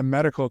the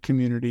medical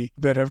community,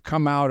 that have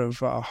come out of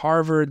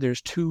Harvard.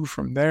 There's 2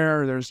 from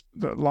there. There's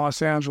the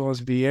Los Angeles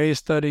VA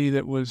study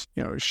that was,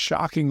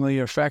 shockingly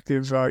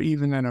effective,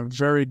 even in a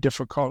very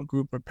difficult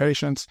group of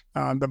patients.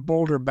 The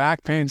Boulder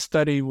back pain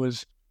study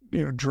was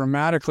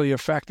dramatically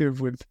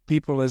effective with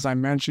people, as I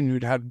mentioned,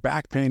 who'd had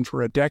back pain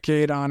for a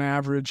decade on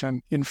average.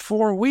 And in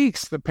 4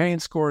 weeks, the pain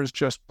scores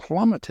just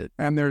plummeted.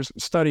 And there's a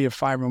study of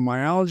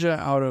fibromyalgia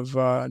out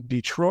of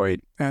Detroit,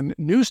 and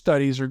new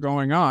studies are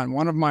going on.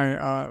 One of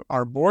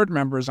our board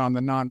members on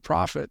the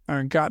nonprofit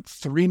got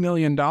 $3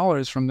 million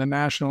from the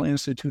National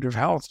Institute of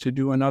Health to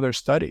do another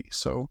study.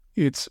 So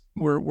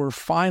we're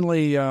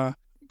finally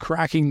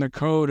cracking the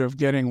code of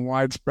getting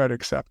widespread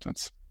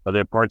acceptance. Are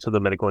there parts of the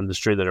medical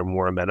industry that are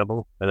more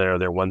amenable? And are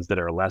there ones that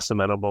are less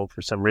amenable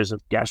for some reason?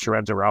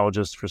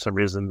 Gastroenterologists, for some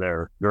reason,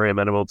 they're very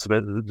amenable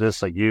to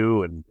this, like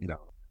you, and,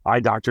 eye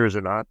doctors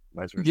are not.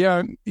 Vice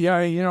versa.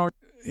 Yeah.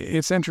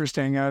 It's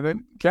interesting. The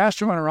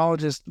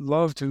gastroenterologists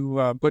love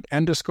to put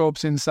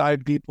endoscopes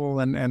inside people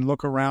and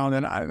look around.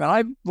 And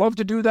I love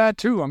to do that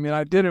too. I mean,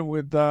 I did it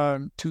with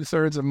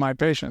 2/3 of my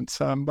patients.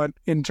 But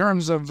in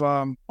terms of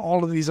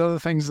all of these other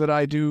things that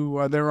I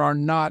do, there are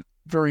not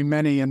very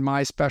many in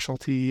my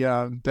specialty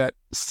that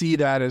see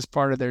that as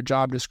part of their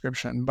job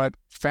description. But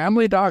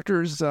family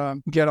doctors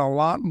get a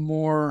lot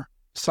more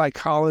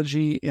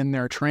psychology in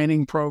their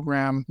training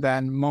program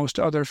than most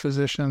other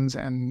physicians,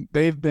 and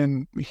they've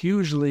been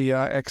hugely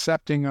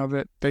accepting of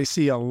it. They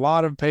see a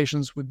lot of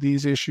patients with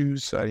these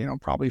issues,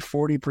 probably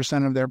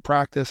 40% of their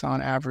practice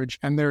on average,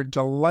 and they're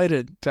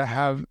delighted to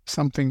have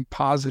something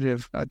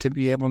positive to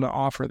be able to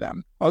offer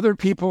them. Other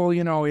people,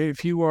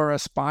 if you are a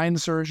spine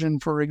surgeon,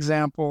 for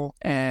example,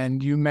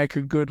 and you make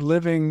a good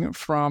living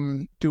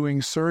from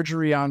doing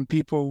surgery on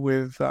people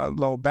with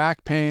low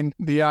back pain,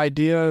 the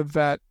idea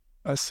that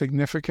a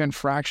significant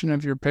fraction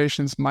of your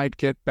patients might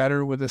get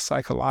better with a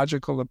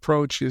psychological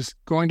approach is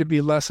going to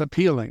be less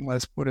appealing,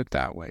 let's put it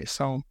that way.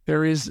 So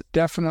there is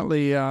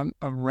definitely a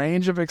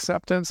range of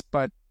acceptance,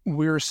 but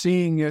we're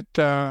seeing it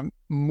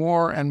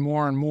more and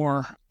more and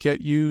more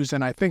get used.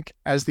 And I think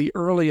as the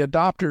early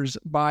adopters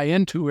buy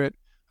into it,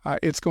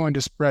 it's going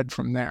to spread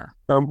from there.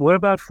 What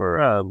about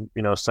for,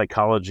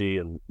 psychology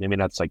and maybe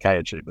not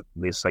psychiatry, but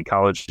at least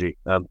psychology?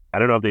 I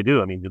don't know if they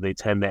do. I mean, do they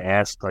tend to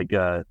ask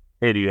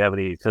hey, do you have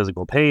any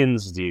physical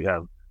pains? Do you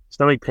have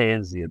stomach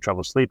pains? Do you have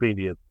trouble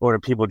sleeping? Or do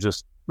people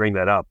just bring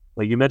that up?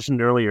 Like you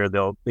mentioned earlier,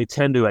 they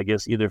tend to, I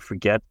guess, either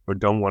forget or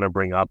don't want to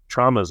bring up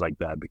traumas like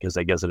that because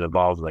I guess it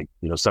involves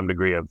some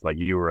degree of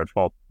you were at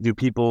fault. Do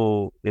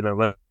people,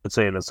 let's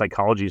say in a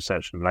psychology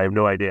session, and I have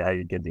no idea how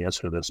you get the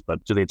answer to this,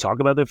 but do they talk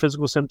about their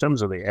physical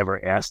symptoms? Are they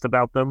ever asked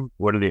about them?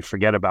 Or do they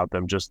forget about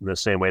them just in the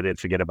same way they'd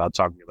forget about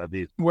talking about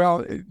these?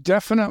 Well,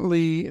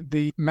 definitely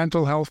the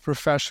mental health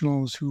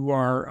professionals who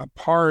are a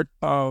part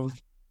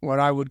of what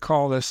I would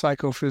call the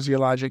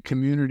psychophysiologic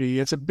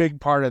community, it's a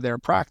big part of their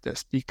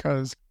practice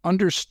because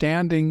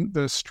understanding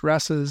the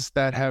stresses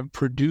that have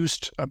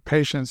produced a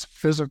patient's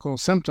physical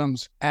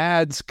symptoms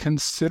adds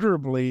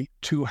considerably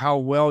to how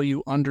well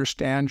you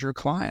understand your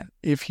client.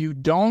 If you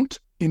don't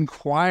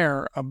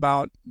inquire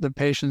about the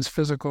patient's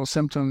physical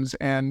symptoms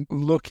and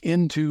look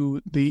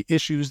into the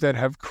issues that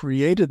have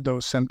created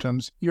those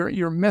symptoms,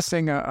 you're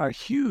missing a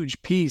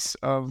huge piece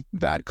of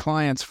that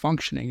client's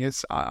functioning.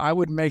 I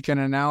would make an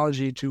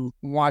analogy to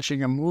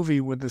watching a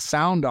movie with the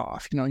sound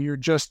off.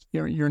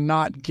 You're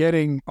not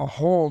getting a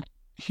whole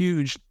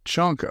huge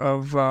chunk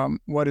of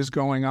what is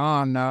going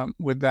on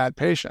with that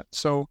patient.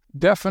 So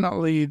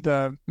definitely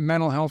the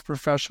mental health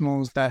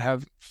professionals that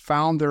have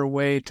found their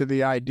way to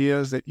the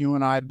ideas that you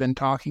and I have been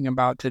talking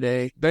about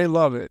today, they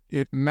love it.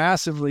 It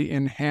massively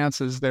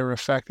enhances their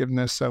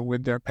effectiveness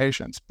with their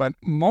patients. But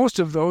most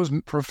of those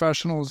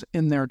professionals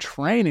in their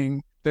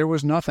training, there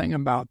was nothing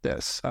about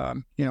this.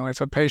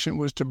 If a patient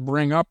was to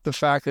bring up the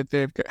fact that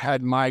they've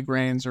had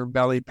migraines or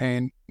belly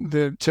pain,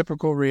 the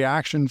typical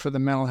reaction for the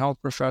mental health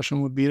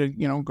professional would be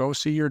to, go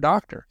see your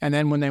doctor. And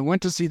then when they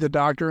went to see the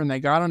doctor and they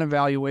got an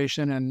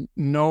evaluation and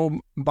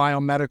no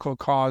biomedical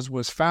cause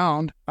was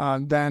found,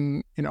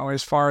 then,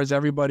 as far as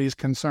everybody's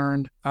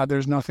concerned,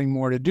 there's nothing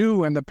more to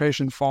do. And the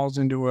patient falls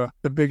into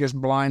the biggest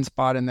blind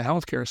spot in the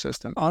healthcare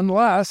system,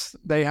 unless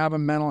they have a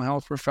mental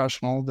health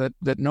professional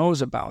that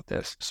knows about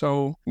this.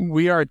 So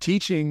we are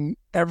teaching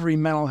every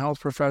mental health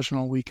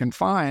professional we can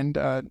find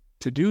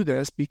to do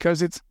this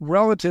because it's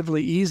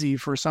relatively easy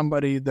for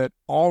somebody that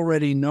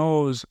already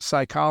knows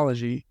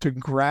psychology to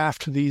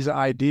graft these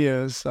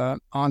ideas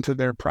onto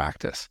their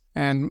practice.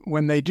 And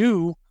when they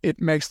do, it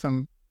makes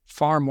them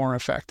far more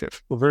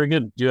effective. Well, very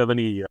good. Do you have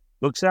any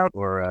books out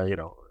or,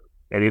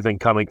 anything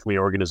coming from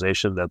your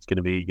organization that's going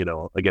to be,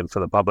 again, for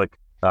the public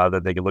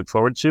that they can look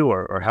forward to?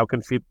 Or how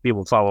can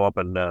people follow up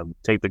and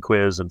take the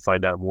quiz and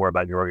find out more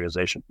about your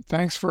organization?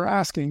 Thanks for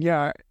asking.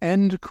 Yeah,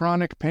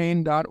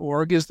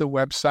 endchronicpain.org is the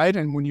website.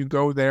 And when you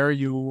go there,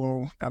 you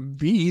will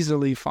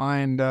easily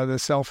find the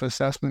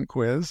self-assessment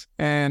quiz.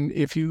 And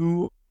if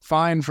you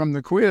find from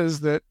the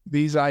quiz that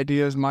these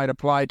ideas might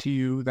apply to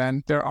you,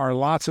 then there are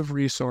lots of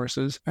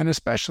resources. And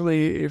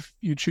especially if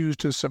you choose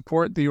to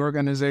support the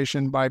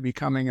organization by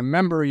becoming a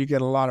member, you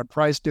get a lot of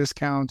price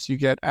discounts, you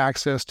get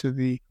access to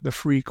the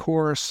free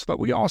course. But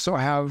we also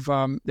have,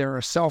 there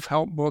are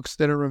self-help books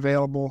that are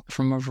available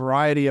from a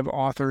variety of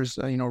authors,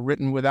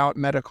 written without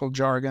medical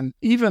jargon.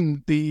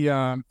 Even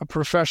the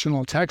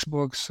professional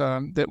textbooks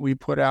that we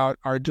put out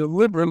are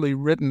deliberately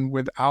written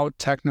without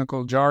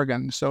technical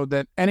jargon so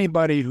that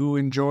anybody who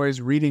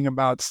enjoys reading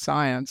about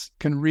science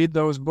can read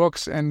those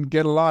books and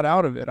get a lot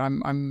out of it.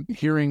 I'm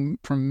hearing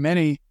from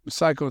many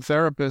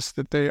psychotherapists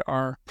that they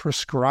are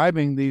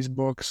prescribing these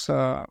books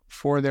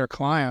for their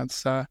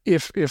clients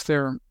if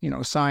they're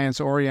science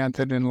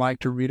oriented and like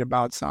to read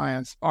about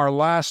science. Our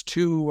last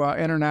two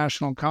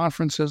international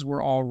conferences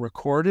were all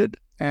recorded,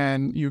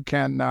 and you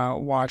can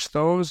watch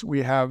those.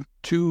 We have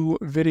 2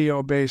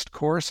 video-based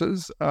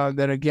courses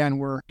that, again,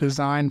 were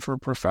designed for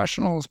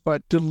professionals,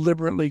 but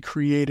deliberately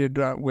created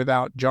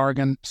without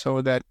jargon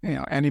so that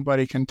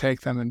anybody can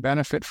take them and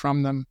benefit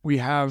from them. We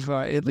have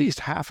at least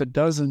half a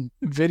dozen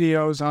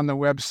videos on the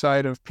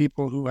website of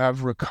people who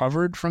have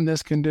recovered from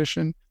this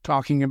condition,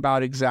 talking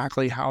about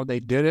exactly how they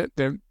did it.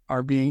 They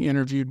are being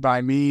interviewed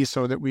by me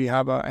so that we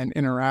have an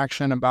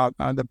interaction about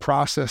the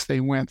process they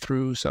went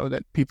through so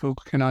that people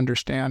can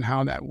understand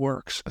how that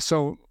works.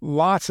 So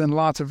lots and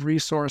lots of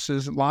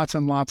resources, lots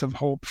and lots of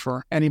hope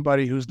for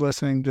anybody who's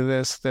listening to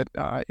this that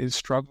is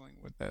struggling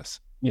with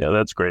this. Yeah,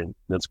 that's great.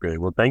 That's great.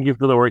 Well, thank you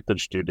for the work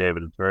that you do,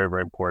 David. It's very,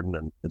 very important,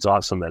 and it's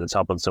awesome that it's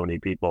helping so many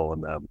people,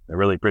 and I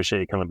really appreciate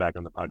you coming back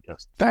on the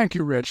podcast. Thank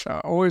you, Rich.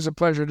 Always a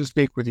pleasure to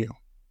speak with you.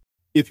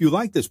 If you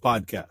like this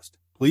podcast,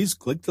 please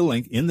click the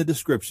link in the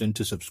description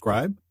to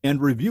subscribe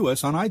and review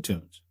us on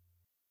iTunes.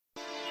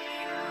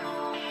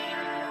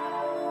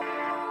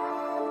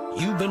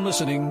 You've been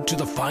listening to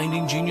the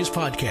Finding Genius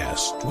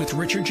podcast with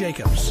Richard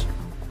Jacobs.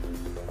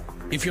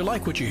 If you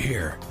like what you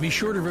hear, be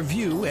sure to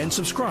review and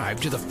subscribe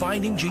to the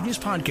Finding Genius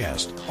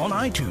podcast on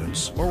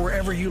iTunes or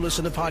wherever you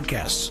listen to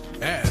podcasts.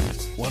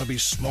 And want to be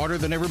smarter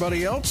than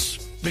everybody else?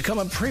 Become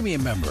a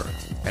premium member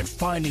at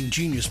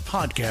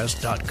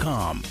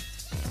findinggeniuspodcast.com.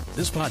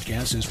 This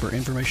podcast is for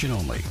information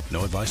only.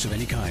 No advice of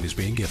any kind is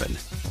being given.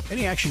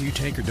 Any action you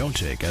take or don't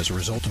take as a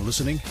result of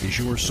listening is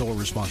your sole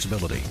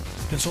responsibility.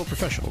 Consult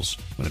professionals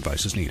when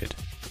advice is needed.